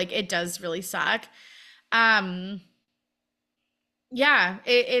cycle, like it does really suck. um yeah,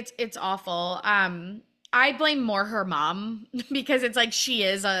 it's awful. I blame more her mom because it's like she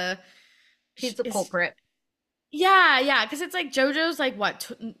is a She's a is culprit. yeah, because it's like JoJo's like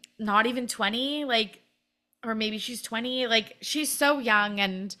what not even 20, like, or maybe she's 20, like she's so young.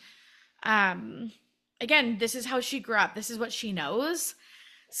 And um again, this is how she grew up, this is what she knows.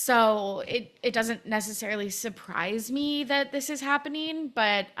 So it doesn't necessarily surprise me that this is happening,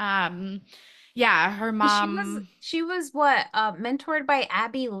 but Yeah, her She was mom. she was what mentored by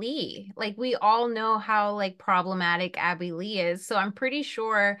Abby Lee. Like we all know how like problematic Abby Lee is. So I'm pretty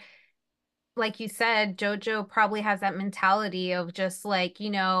sure like you said, JoJo probably has that mentality of just like,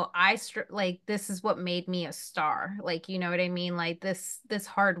 like this is what made me a star. Like, you know what I mean? Like this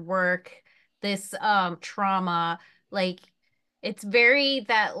hard work, this trauma, like it's very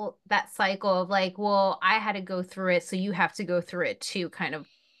that cycle of like, well, I had to go through it, so you have to go through it too kind of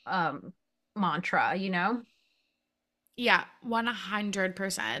mantra, you know? Yeah,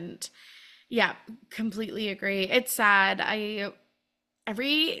 100%. Yeah, completely agree. It's sad. I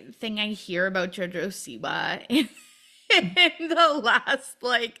everything I hear about JoJo Siwa in the last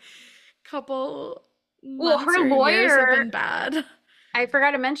like couple Well, months her or years have lawyer, been bad. I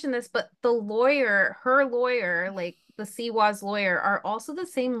forgot to mention this, but her lawyer, like the Siwa's lawyer, are also the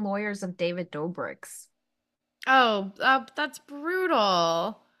same lawyers of David Dobrik's. Oh, that's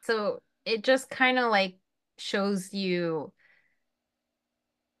brutal. So it just kind of like shows you.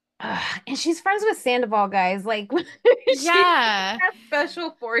 And she's friends with Sandoval, guys. Like she's Yeah. that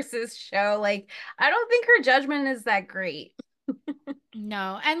special forces show. Like I don't think her judgment is that great.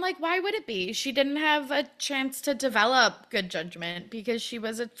 No. And like why would it be? She didn't have a chance to develop good judgment because she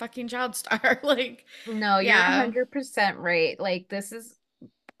was a fucking child star. Like, No, you're yeah, 100% right. Like this is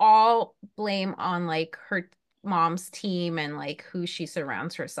all blame on like her mom's team and like who she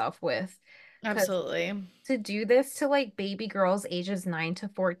surrounds herself with. Because absolutely. to do this to like baby girls ages 9 to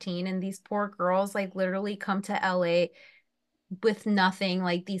 14, and these poor girls like literally come to LA with nothing,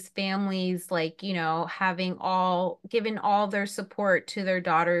 like these families like having all given all their support to their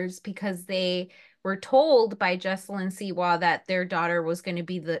daughters because they were told by Jesselyn Siwa that their daughter was going to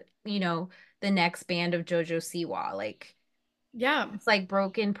be the next band of JoJo Siwa. Like Yeah. it's like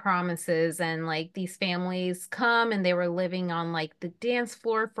broken promises, and like these families come and they were living on like the dance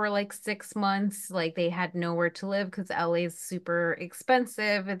floor for like 6 months. Like they had nowhere to live because LA is super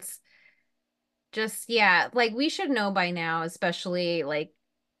expensive. It's just, yeah, like we should know by now, especially like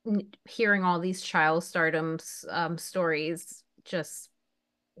hearing all these child stardom stories. Just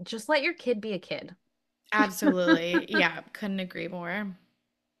let your kid be a kid. Absolutely. Yeah, couldn't agree more.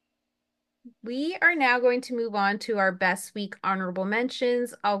 We are now going to move on to our Best Week honorable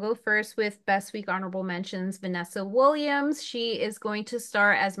mentions. I'll go first with Best Week honorable mentions. Vanessa Williams. She is going to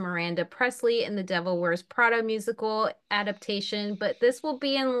star as Miranda Presley in the Devil Wears Prada musical adaptation, but this will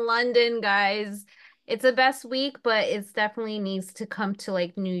be in London, guys. It's a Best Week, but it's definitely needs to come to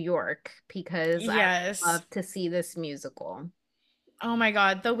like New York because I would Yes. love to see this musical. Oh my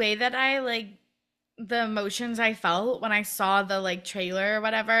God, the way that I like the emotions I felt when I saw the like trailer or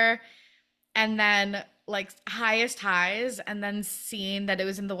whatever, and then like highest highs, and then seeing that it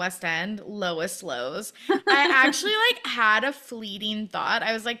was in the West End, lowest lows. I actually like had a fleeting thought.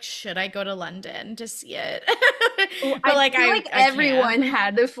 I was like, should I go to London to see it? Oh, But I like feel like I can't. everyone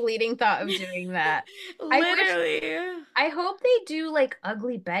had the fleeting thought of doing that. I wish Literally. I hope they do like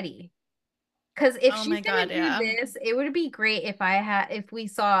Ugly Betty. Because if Oh she's my gonna God, do yeah. this, it would be great if we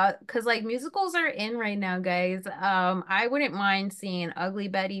saw, because like musicals are in right now, guys. I wouldn't mind seeing Ugly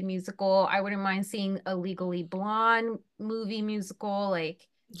Betty musical. I wouldn't mind seeing a Legally Blonde movie musical. Like,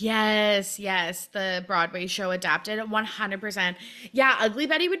 Yes, yes, the Broadway show adapted 100%. Yeah, Ugly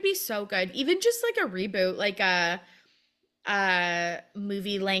Betty would be so good. Even just like a reboot, like a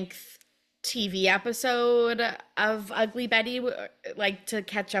movie length TV episode of Ugly Betty, like to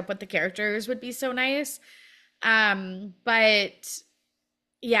catch up with the characters would be so nice. But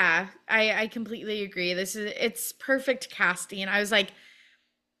yeah, I completely agree. It's perfect casting. I was like,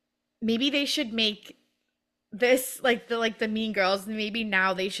 maybe they should make this like the Mean Girls. Maybe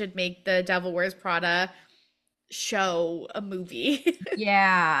now they should make the Devil Wears Prada show a movie.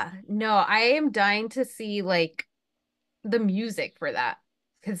 yeah, no, I am dying to see like the music for that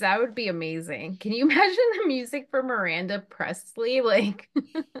because that would be amazing. Can you imagine the music for Miranda Presley? Like,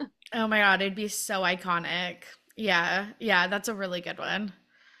 Oh my God, it'd be so iconic. Yeah, yeah, that's a really good one.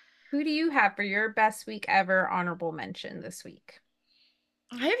 who do you have for your best week ever honorable mention this week?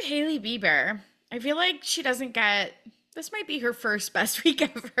 I have Hailey Bieber. I feel like she doesn't get this might be her first best week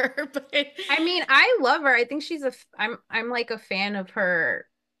ever, but I mean, I love her. I think I'm like a fan of her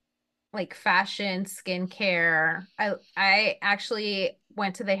like fashion, skincare. I actually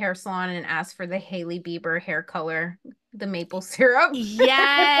went to the hair salon and asked for the Hailey Bieber hair color, the maple syrup.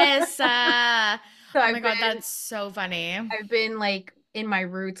 yes. So Oh my God, that's so funny. I've been like in my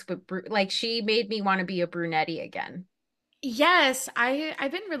roots with like she made me want to be a brunette again. Yes,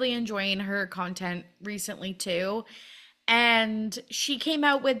 I've been really enjoying her content recently too. And she came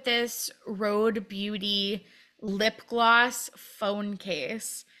out with this Rode Beauty lip gloss phone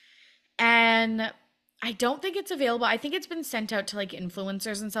case. And I don't think it's available. I think it's been sent out to like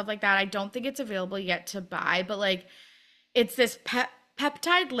influencers and stuff like that. I don't think it's available yet to buy, but like it's this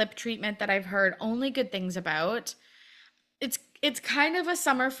peptide lip treatment that I've heard only good things about. It's kind of a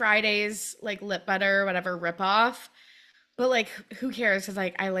Summer Fridays like lip butter or whatever ripoff, but like who cares? Because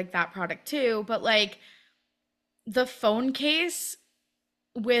like I like that product too. But like the phone case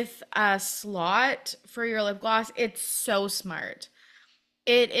with a slot for your lip gloss, it's so smart.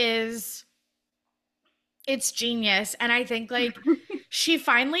 It is, it's genius. And I think like she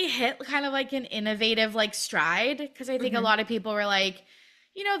finally hit kind of like an innovative like stride because I think a Mhm. lot of people were like,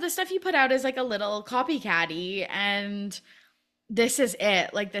 you know, the stuff you put out is like a little copycatty and this is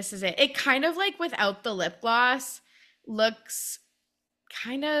it. Like this is it. It kind of like without the lip gloss looks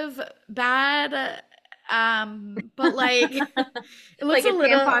kind of bad. But like it looks Like a a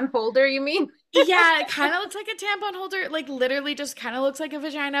little, tampon holder, you mean? yeah, it kind of looks like a tampon holder. Like literally just kind of looks like a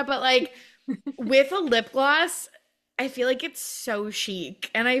vagina, but like with a lip gloss, I feel like it's so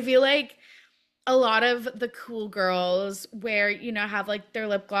chic. And I feel like a lot of the cool girls wear, you know, have like their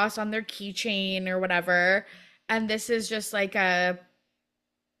lip gloss on their keychain or whatever. And this is just like a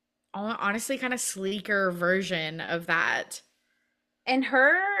honestly kind of sleeker version of that. And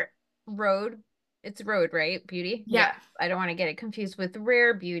her road, it's road, right? Beauty. Yeah. Yeah. I don't want to get it confused with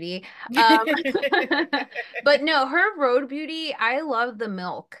rare beauty. Um, but no, her road beauty, I love the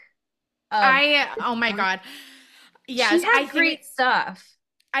milk of Oh my um, God. she Yes, has great stuff.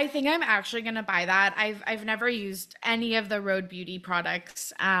 I think I'm actually gonna buy that. I've never used any of the Road Beauty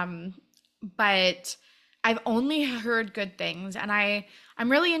products, but I've only heard good things, and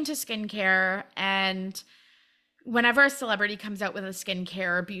I'm really into skincare. And whenever a celebrity comes out with a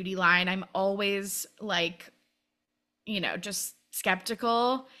skincare or beauty line, I'm always like, you know, just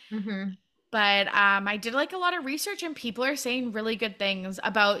skeptical. Hmm. But I did like a lot of research, and people are saying really good things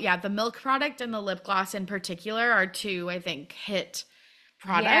about, yeah, the milk product and the lip gloss in particular are two, I think, hit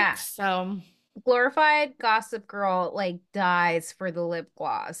Yeah. products. So. Glorified Gossip Girl like dies for the lip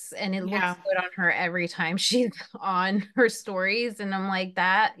gloss and it looks Yeah, good on her every time she's on her stories. And I'm like,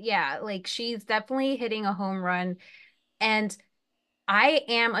 that, yeah, like she's definitely hitting a home run. And I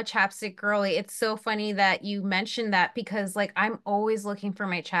am a chapstick girly. It's so funny that you mentioned that because like I'm always looking for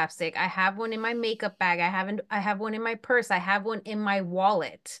my chapstick. I have one in my makeup bag. I have one in my purse. I have one in my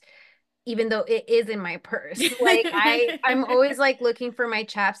wallet, even though it is in my purse. Like I'm always like looking for my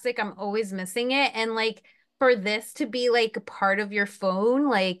chapstick. I'm always missing it. And like for this to be like part of your phone,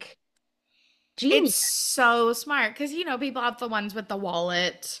 like it's genius. so smart because you know people have the ones with the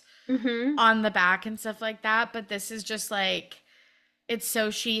wallet Mm-hmm. on the back and stuff like that, but this is just like it's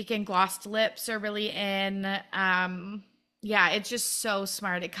so chic and glossed lips are really in. Yeah, it's just so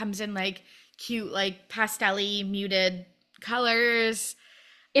smart. It comes in like cute, like pastel-y muted colors.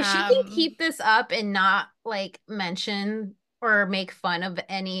 If she can Um, keep this up and not like mention or make fun of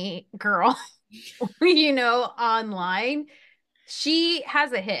any girl, online, she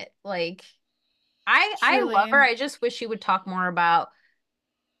has a hit. Like I love her. truly. I just wish she would talk more about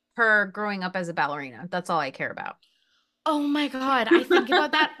her growing up as a ballerina. That's all I care about. Oh my God, I think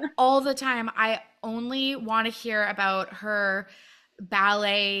about that all the time. I only want to hear about her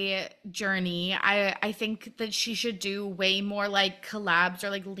ballet journey. I think that she should do way more like collabs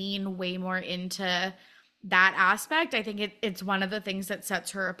or like lean way more into that aspect. I think it's one of the things that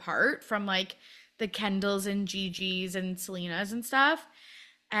sets her apart from like the Kendalls and Gigi's and Selena's and stuff.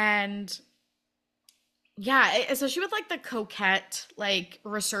 And yeah, especially with like the coquette like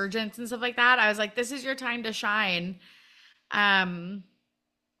resurgence and stuff like that. I was like, this is your time to shine. Um,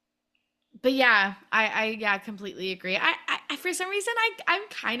 but yeah, I yeah, completely agree. I for some reason I'm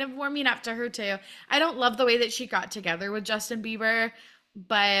kind of warming up to her too. I don't love the way that she got together with Justin Bieber,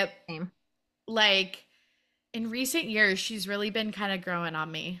 but Same. like in recent years, she's really been kind of growing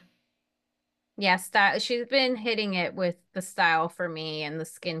on me. Yeah, style. She's been hitting it with the style for me and the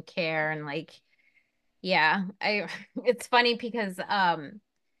skincare and like, yeah, I it's funny because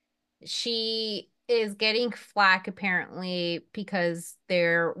she is getting flack apparently because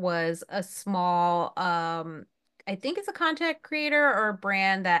there was a small I think it's a content creator or a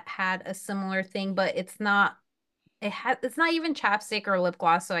brand that had a similar thing, but it's not even chapstick or lip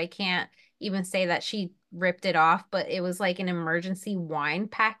gloss, so I can't even say that she ripped it off, but it was like an emergency wine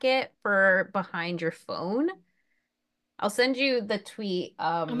packet for behind your phone. I'll send you the tweet.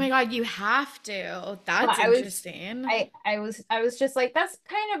 Oh my God, you have to. But That's interesting. I was just like, that's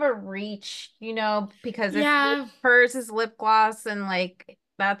kind of a reach, because if Yeah, hers is lip gloss and like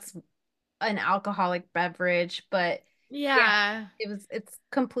that's an alcoholic beverage, but yeah, yeah. it's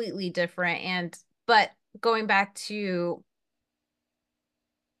completely different. And but going back to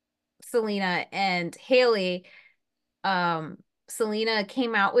Selena and Haley, um, Selena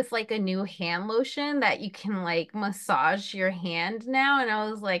came out with like a new hand lotion that you can like massage your hand now. And I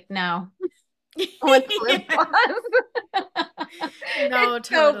was like, no, I want the lip Yeah. gloss. It's No,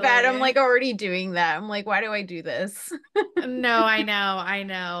 so bad. I'm totally. like already doing that. I'm like, why do I do this? No, I know.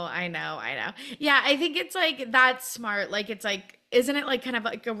 Yeah, I think it's like that's smart. Like it's like, isn't it like kind of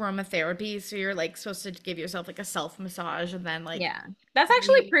like aromatherapy? So you're like supposed to give yourself like a self massage and then like Yeah. That's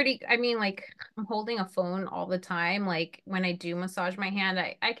actually really, pretty. I mean, like I'm holding a phone all the time. Like when I do massage my hand,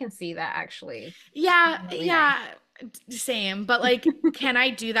 I can see that actually yeah, really nice. yeah, same. But like, can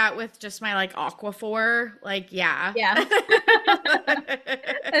I do that with just my like Aquaphor? Like, yeah. Yeah.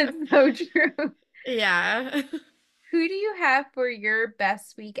 That's so true. Yeah. Who do you have for your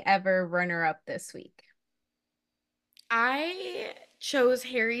best week ever runner up this week? I chose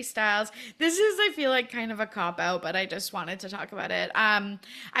Harry Styles. This is, I feel like, kind of a cop out, but I just wanted to talk about it.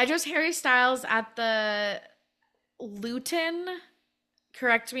 I chose Harry Styles at the Luton.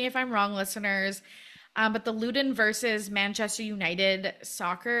 Correct me if I'm wrong, listeners. But the Luton versus Manchester United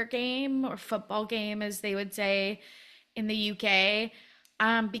soccer game or football game, as they would say in the UK,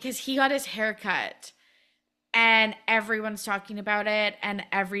 because he got his hair cut and everyone's talking about it, and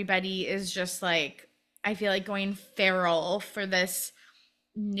everybody is just like, I feel like going feral for this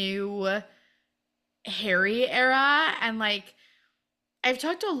new Harry era. And like, I've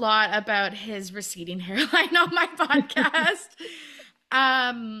talked a lot about his receding hairline on my podcast.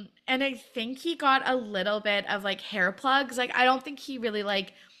 And I think he got a little bit of like hair plugs. Like, I don't think he really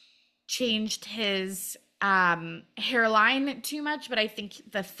like changed his hairline too much, but I think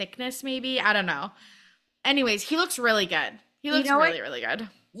the thickness maybe, I don't know. Anyways, he looks really good. He You looks know what? really, really good.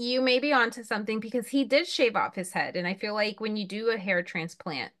 You may be onto something because he did shave off his head. And I feel like when you do a hair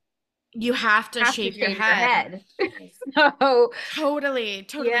transplant, You have you to have to shave your shave your head. head. So, Totally,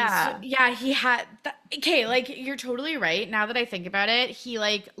 totally. So, yeah. yeah, he had okay, like you're totally right. Now that I think about it, he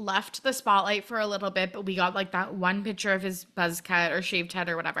like left the spotlight for a little bit, but we got like that one picture of his buzz cut or shaved head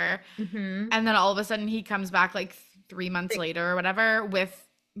or whatever. Hmm. And then all of a sudden he comes back like 3 months later or whatever with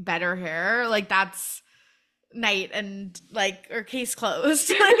better hair. Like that's night and like or case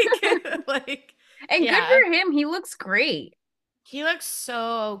closed. Like And good yeah. for him. He looks great. He looks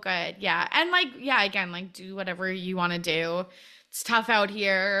so good. Yeah. And like, yeah, again, like do whatever you want to do. It's tough out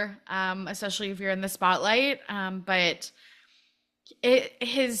here, especially if you're in the spotlight. But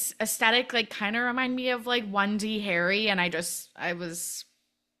his aesthetic like kind of remind me of like 1D Harry, and I was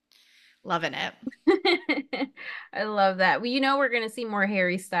loving it. I love that. Well, you know, we're going to see more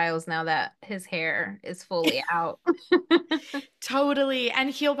Harry Styles now that his hair is fully out. Totally.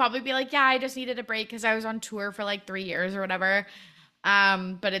 And he'll probably be like, yeah, I just needed a break because I was on tour for like 3 years or whatever.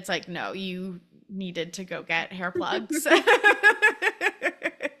 But it's like, no, you needed to go get hair plugs.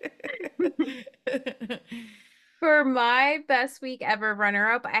 For my best week ever runner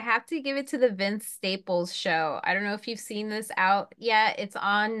up, I have to give it to the Vince Staples show. I don't know if you've seen this out yet. It's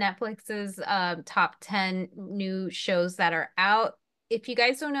on Netflix's top 10 new shows that are out. If you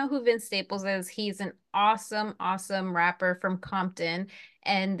guys don't know who Vince Staples is, he's an awesome, awesome rapper from Compton.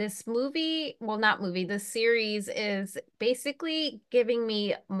 And this movie, well, not movie, this series is basically giving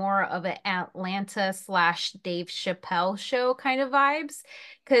me more of an Atlanta slash Dave Chappelle show kind of vibes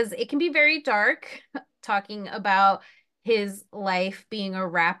because it can be very dark talking about his life being a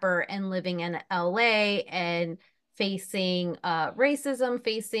rapper and living in LA and facing racism,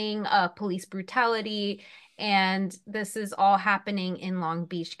 facing police brutality. And this is all happening in Long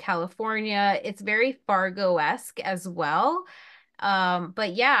Beach, California. It's very Fargo-esque as well.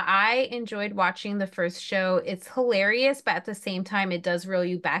 But yeah, I enjoyed watching the first show. It's hilarious, but at the same time, it does reel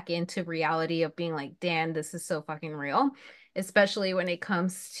you back into reality of being like, damn, this is so fucking real, especially when it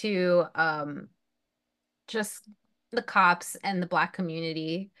comes to just the cops and the Black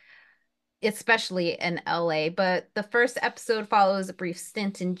community, especially in LA. But the first episode follows a brief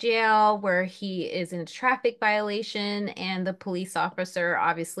stint in jail where he is in a traffic violation, and the police officer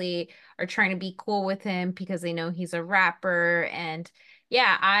obviously are trying to be cool with him because they know he's a rapper. And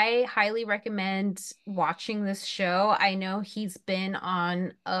yeah, I highly recommend watching this show. I know he's been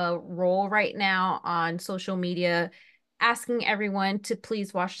on a roll right now on social media asking everyone to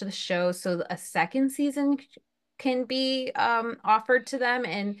please watch the show so a second season can be offered to them.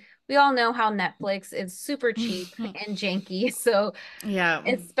 And we all know how Netflix is super cheap and janky. So, Yeah.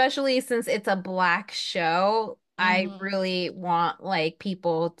 especially since it's a Black show, I Hmm. really want like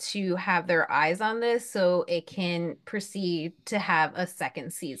people to have their eyes on this so it can proceed to have a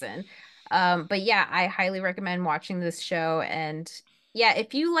second season. But yeah, I highly recommend watching this show. And yeah,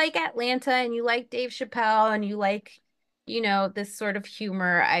 if you like Atlanta and you like Dave Chappelle and you like this sort of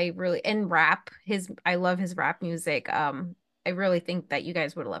humor. And rap, I love his rap music. I really think that you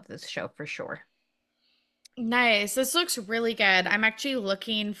guys would love this show for sure. Nice. This looks really good. I'm actually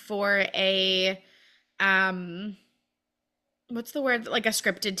looking for a um what's the word? Like a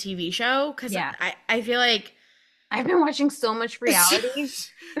scripted TV show because Yeah. I feel like I've been watching so much reality.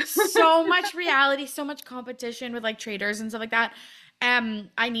 so much reality, so much competition with like traders and stuff like that.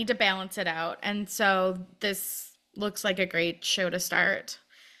 I need to balance it out. And so this looks like a great show to start.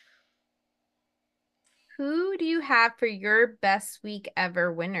 Who do you have for your best week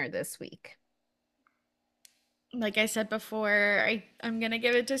ever winner this week? Like I said before, I'm gonna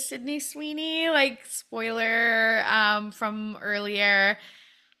give it to Sydney Sweeney, like spoiler from earlier.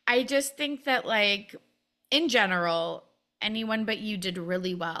 I just think that like in general, anyone but you did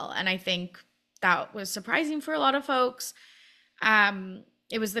really well. And I think that was surprising for a lot of folks.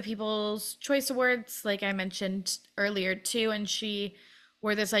 It was the People's Choice Awards, like I mentioned earlier too, and she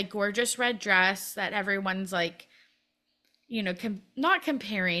wore this like gorgeous red dress that everyone's like, not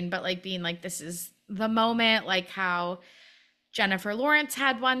comparing, but like being like, this is the moment, like how Jennifer Lawrence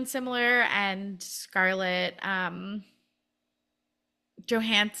had one similar and Scarlett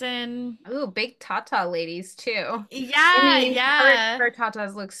Johansson. Ooh, big Tata ladies too. I Yeah, mean, her yeah. her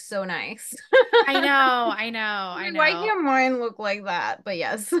tatas look so nice. I know, I know, I Like, why know. can't mine look like that? But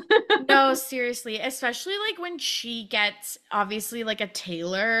yes. No, seriously, especially like when she gets obviously like a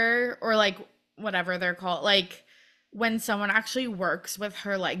tailor or like whatever they're called, like when someone actually works with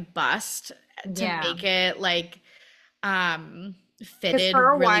her like bust to Yeah. make it like Because for fitted a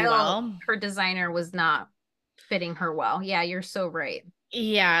really while, well. her designer was not fitting her well. Yeah, you're so right.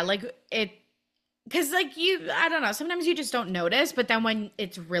 Yeah, like it because like I don't know, sometimes you just don't notice, but then when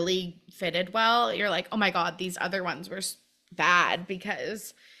it's really fitted well, you're like, "Oh my God, these other ones were bad,"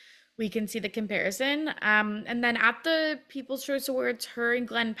 because we can see the comparison. And then at the People's Choice Awards, her and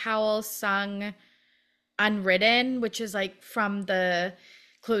Glenn Powell sung Unwritten, which is like from the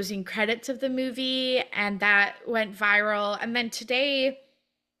closing credits of the movie, and that went viral. And then today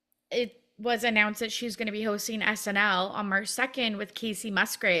it was announced that she's going to be hosting SNL on March 2nd with Casey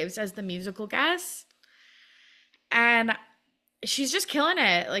Musgraves as the musical guest. And she's just killing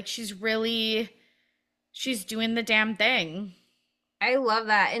it. Like she's doing the damn thing. I love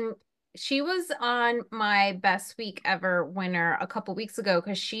that. And she was on my best week ever winner a couple weeks ago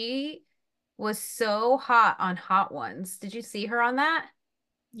because she was so hot on Hot Ones. Did you see her on that?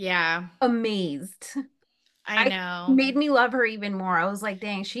 Yeah, Amazed. I I know. made me love her even more. I was like,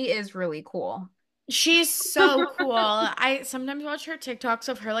 dang, she is really cool. She's so cool. I sometimes watch her TikToks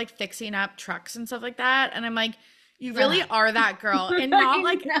of her like fixing up trucks and stuff like that, and I'm like, you really Ugh. are that girl, and not I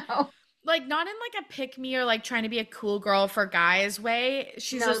like know. not in like a pick me or like trying to be a cool girl for guys way.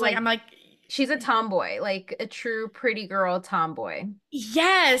 She's No, just like like I'm like, she's a tomboy, like a true pretty girl tomboy.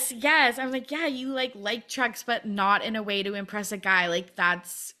 yes, yes. I'm like, yeah, you like trucks, but not in a way to impress a guy. Like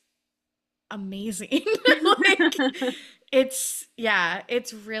that's amazing. Like it's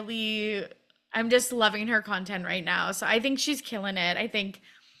really I'm just loving her content right now. So I think she's killing it. I think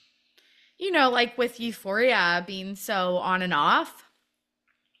like with Euphoria being so on and off,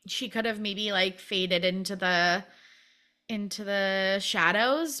 she could have maybe like faded into the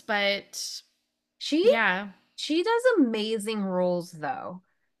shadows, but She yeah. she does amazing roles though.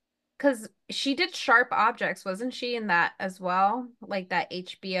 Because she did Sharp Objects, wasn't she, in that as well? Like that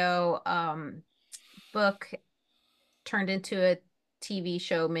HBO book turned into a TV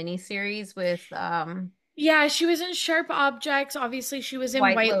show miniseries with Yeah, she was in Sharp Objects. Obviously, she was in White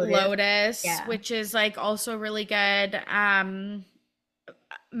White Lotus. Lotus, Yeah. which is like also really good.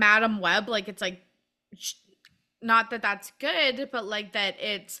 Madam Web, like it's like sh- not that that's good, but like that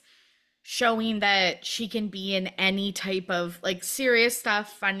it's showing that she can be in any type of like serious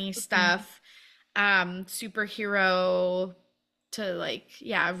stuff, funny Mhm. stuff, superhero to like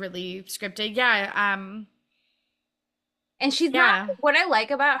yeah, really scripted. Yeah, And she's not yeah. what I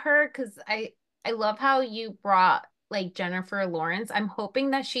like about her, because I love how you brought like Jennifer Lawrence. I'm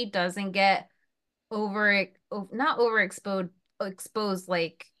hoping that she doesn't get not exposed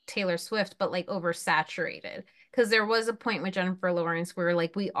like Taylor Swift, but like oversaturated. Because there was a point with Jennifer Lawrence where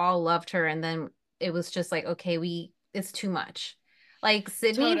like we all loved her, and then it was just like, okay, it's too much. Like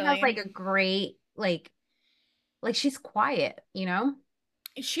Sydney has like Totally. a great like she's quiet.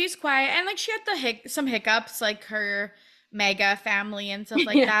 She's quiet and like she had some hiccups like her mega family and stuff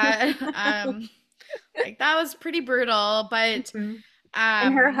like Yeah. that. Like that was pretty brutal, but Mhm.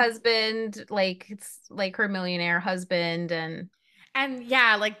 And her um husband, like it's like her millionaire husband, and and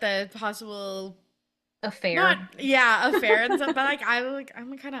yeah, like the possible affair. Not, yeah, a fair and stuff, but I kind of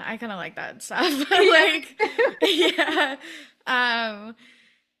like that stuff. Yeah. Like, yeah. Um,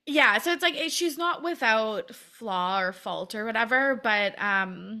 yeah, so it's like she's not without flaw or fault or whatever, but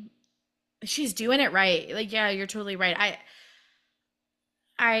she's doing it right. Like, yeah, you're totally right.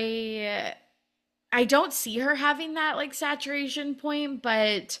 I I don't see her having that like saturation point,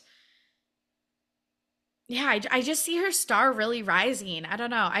 but yeah, I just see her star really rising. I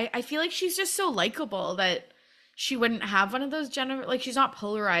don't know. I feel like she's just so likable that she wouldn't have one of those Jennifer, like she's not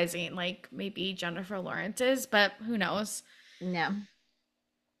polarizing like maybe Jennifer Lawrence is, but who knows? No,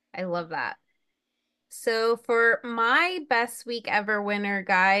 I love that. So for my best week ever winner,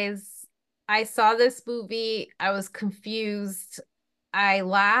 guys, I saw this movie. I was confused. I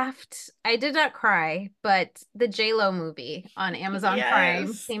laughed. I did not cry, but the J-Lo movie on Amazon Prime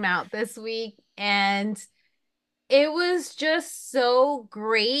Yes. came out this week, and it was just so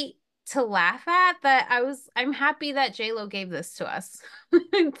great to laugh at that I'm happy that JLo gave this to us.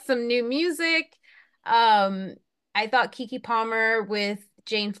 Some new music. Um, I thought Kiki Palmer with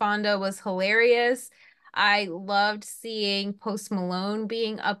Jane Fonda was hilarious. I loved seeing Post Malone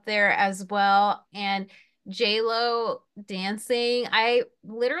being up there as well. And JLo dancing. I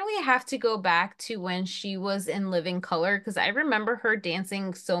literally have to go back to when she was in Living Color because I remember her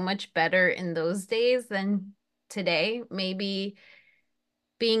dancing so much better in those days than today. Maybe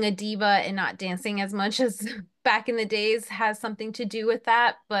being a diva and not dancing as much as back in the days has something to do with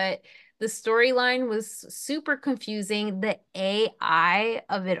that. But the storyline was super confusing. The AI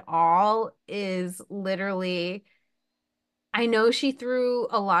of it all is literally, I know she threw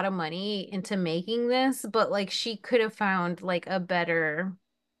a lot of money into making this, but like she could have found like a better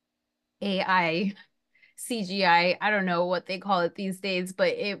AI CGI. I don't know what they call it these days, but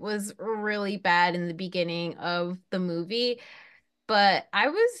it was really bad in the beginning of the movie. But I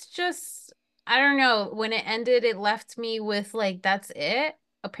was just, I don't know, when it ended, it left me with like, that's it.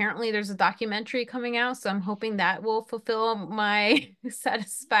 Apparently, there's a documentary coming out, so I'm hoping that will fulfill my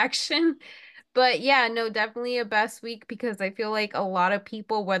satisfaction. But yeah, no, definitely a best week because I feel like a lot of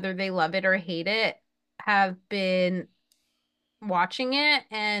people, whether they love it or hate it, have been watching it,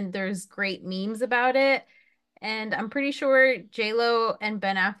 and there's great memes about it. And I'm pretty sure J-Lo and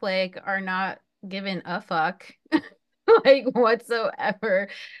Ben Affleck are not giving a fuck like whatsoever.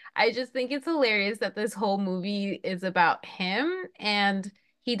 I just think it's hilarious that this whole movie is about him, and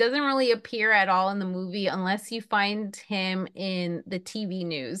he doesn't really appear at all in the movie unless you find him in the TV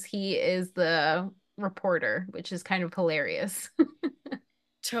news. He is the reporter, which is kind of hilarious.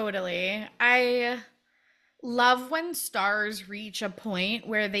 Totally. I love when stars reach a point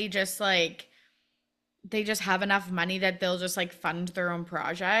where they just have enough money that they'll just like fund their own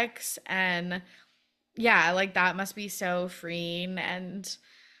projects, and yeah, like that must be so freeing. And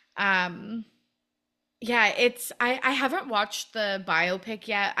um yeah, it's I haven't watched the biopic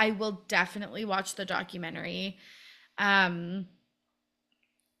yet. I will definitely watch the documentary. Um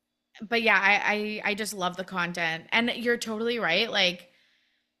but yeah, I just love the content. And you're totally right. Like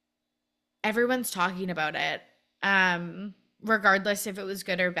everyone's talking about it. Regardless if it was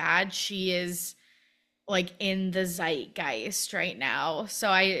good or bad, she is like in the zeitgeist right now. So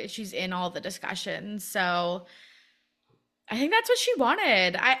I she's in all the discussions. So I think that's what she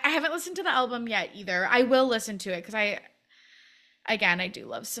wanted. I haven't listened to the album yet either. I will listen to it because I again I do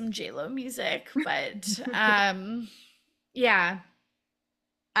love some JLo music, but yeah,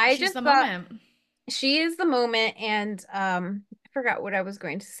 I she's just the thought moment. she is the moment, and I forgot what I was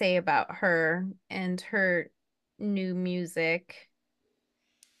going to say about her and her new music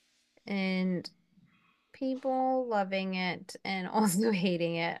and people loving it and also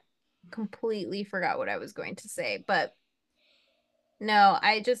hating it. Completely forgot what I was going to say, but no,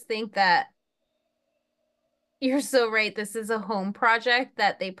 I just think that you're so right. This is a home project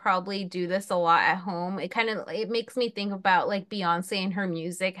that they probably do this a lot at home. It makes me think about like Beyonce and her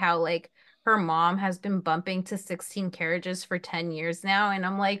music, how like her mom has been bumping to 16 carriages for 10 years now. And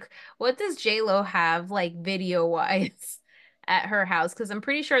I'm like, what does J-Lo have like video wise at her house? Because I'm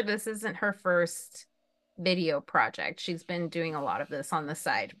pretty sure this isn't her first video project. She's been doing a lot of this on the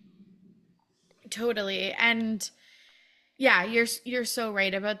side. Totally. And yeah, you're so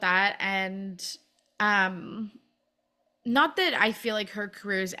right about that. And um not that I feel like her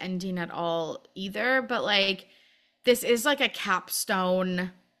career is ending at all either, but like this is like a capstone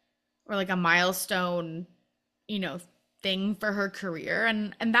or like a milestone, you know, thing for her career,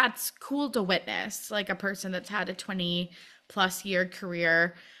 and that's cool to witness, like a person that's had a 20 plus year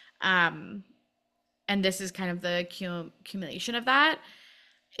career. Um and this is kind of the accumulation of that.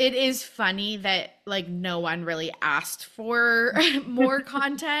 It is funny that like no one really asked for more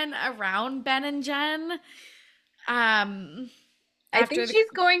content around Ben and Jen. Um I think after the she's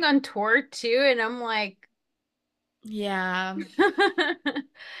going on tour too, and I'm like, yeah, it's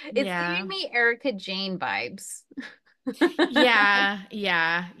giving yeah. me Erica Jane vibes. Yeah.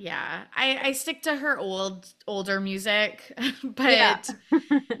 I stick to her older music, Yeah. but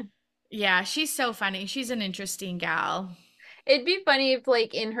yeah, she's so funny. She's an interesting gal. It'd be funny if,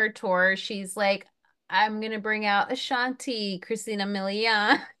 like, in her tour, she's like, I'm gonna bring out Ashanti, Christina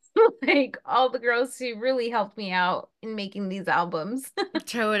Milian, like all the girls who really helped me out in making these albums.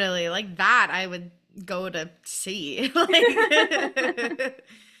 Totally. Like that I would go to see. Like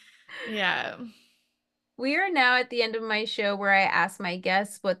yeah. We are now at the end of my show where I ask my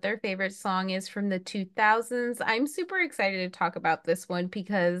guests what their favorite song is from the 2000s. I'm super excited to talk about this one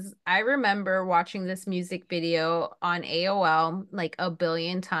because I remember watching this music video on AOL like a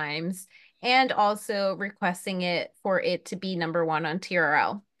billion times and also requesting it for it to be number one on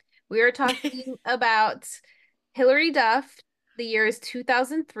TRL. We are talking about Hilary Duff. The year is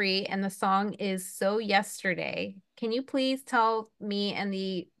 2003 and the song is So Yesterday. Can you please tell me and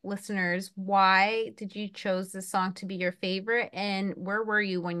the listeners why did you chose this song to be your favorite and where were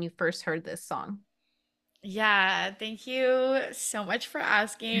you when you first heard this song? Yeah, thank you so much for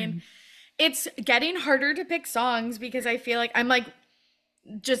asking. It's getting harder to pick songs because I feel like I'm like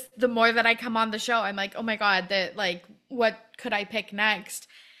just the more that I come on the show, I'm like, oh my God, that like what could I pick next?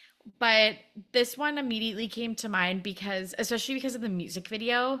 But this one immediately came to mind because, especially because of the music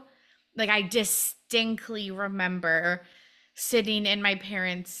video, like I distinctly remember sitting in my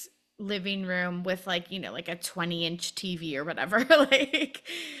parents' living room with like, like a 20-inch TV or whatever, like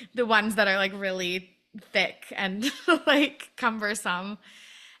the ones that are like really thick and like cumbersome,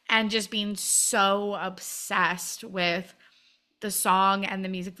 and just being so obsessed with the song and the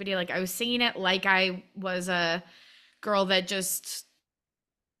music video. Like I was singing it like I was a girl that just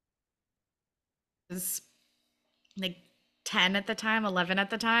was like 10 at the time, 11 at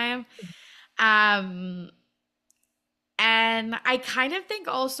the time. Um, and I kind of think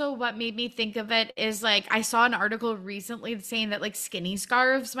also what made me think of it is like I saw an article recently saying that like skinny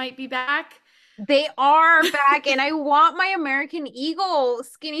scarves might be back. They are back and I want my American Eagle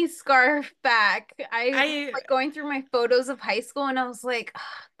skinny scarf back. I was I like going through my photos of high school and I was like,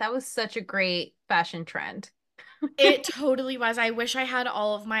 "Ah, that was such a great fashion trend." It totally was. I wish I had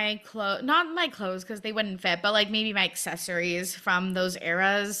all of my clothes, not my clothes because they wouldn't fit, but like maybe my accessories from those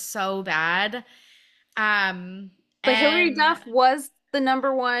eras so bad. Um, But Hilary and Duff was the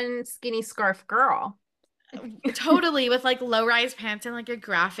number one skinny scarf girl. totally with like low-rise pants and like a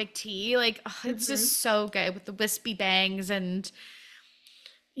graphic tee, like ugh, it's Mhm. just so good with the wispy bangs. And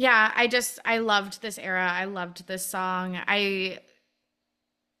yeah, I loved this era. I loved this song. I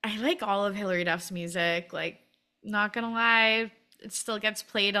like all of Hilary Duff's music. Like, not gonna lie, it still gets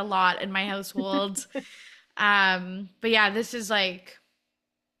played a lot in my household. But yeah, this is like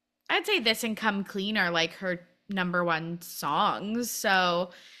I'd say this and Come Clean are like her number one songs. So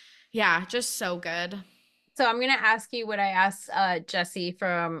yeah, just so good. So I'm gonna ask you what I asked Jesse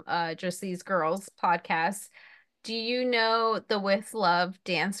from Just These Girls podcast. Do you know the With Love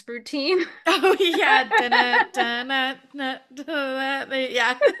dance routine? Oh yeah, dun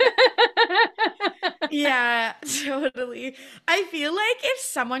yeah. Yeah, totally. I feel like if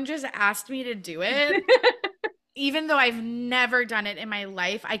someone just asked me to do it, even though I've never done it in my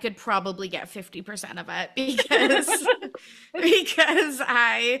life, I could probably get 50% of it because because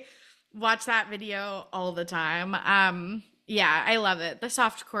I watch that video all the time. Yeah, I love it. The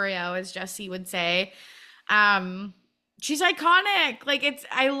soft choreo, as Jesse would say. Um, she's iconic. Like it's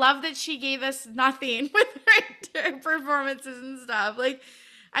I love that she gave us nothing with her performances and stuff. Like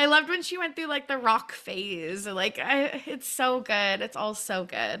I loved when she went through like the rock phase. Like it's so good. It's all so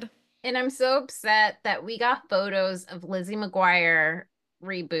good. And I'm so upset that we got photos of Lizzie McGuire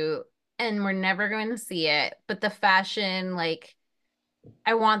reboot and we're never going to see it. But the fashion, like,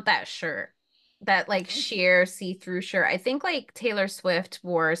 I want that shirt, that like sheer see-through shirt. I think like Taylor Swift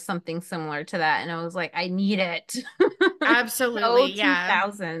wore something similar to that, and I was like, I need it. Absolutely. So Yeah.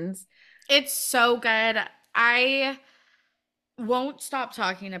 2000s. It's so good. I won't stop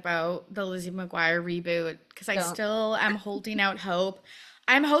talking about the Lizzie McGuire reboot because I Don't. still am holding out hope.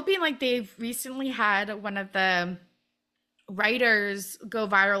 I'm hoping like they've recently had one of the writers go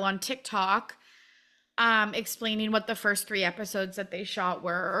viral on TikTok explaining what the first three episodes that they shot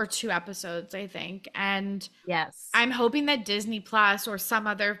were, or two episodes, I think. And Yes. I'm hoping that Disney Plus or some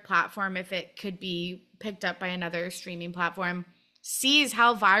other platform, if it could be picked up by another streaming platform, sees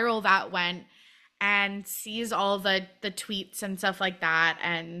how viral that went and sees all the tweets and stuff like that,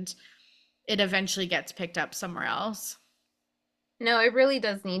 and it eventually gets picked up somewhere else. No, it really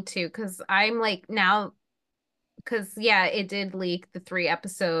does need to, because I'm like now, because yeah, it did leak the 3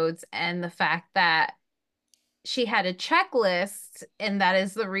 episodes, and the fact that she had a checklist, and that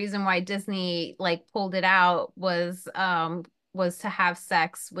is the reason why Disney like pulled it out, was to have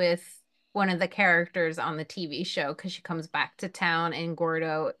sex with one of the characters on the TV show, because she comes back to town and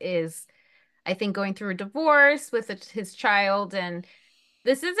Gordo is, I think, going through a divorce with his child. And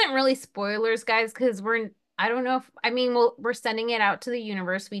this isn't really spoilers, guys, because I don't know if, I mean, we're sending it out to the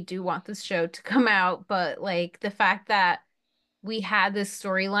universe. We do want this show to come out, but like the fact that we had this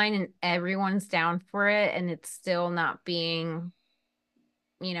storyline and everyone's down for it and it's still not being,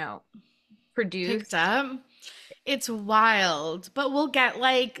 you know, Picked produced. up. It's wild, but we'll get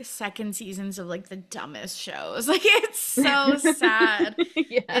like second seasons of like the dumbest shows. Like it's so sad.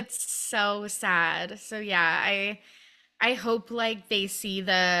 Yeah. It's so sad. So yeah, I hope like they see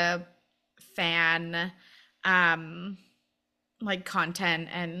the fan um like content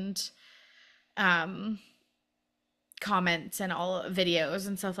and um comments and all videos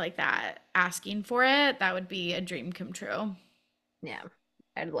and stuff like that asking for it. That would be a dream come true. Yeah.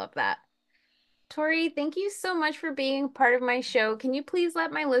 I'd love that. Tori, thank you so much for being part of my show. Can you please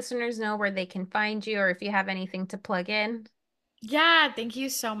let my listeners know where they can find you or if you have anything to plug in? Yeah, thank you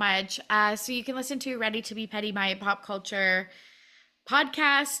so much. So you can listen to Ready to Be Petty, my pop culture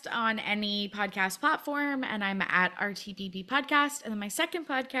podcast on any podcast platform, and I'm at RTBB Podcast. And then my second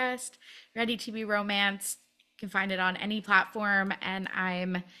podcast, Ready to Be Romance, you can find it on any platform, and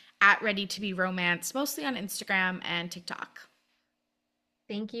I'm at Ready to Be Romance, mostly on Instagram and TikTok.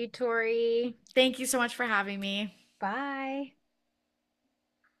 Thank you, Tori. Thank you so much for having me. Bye.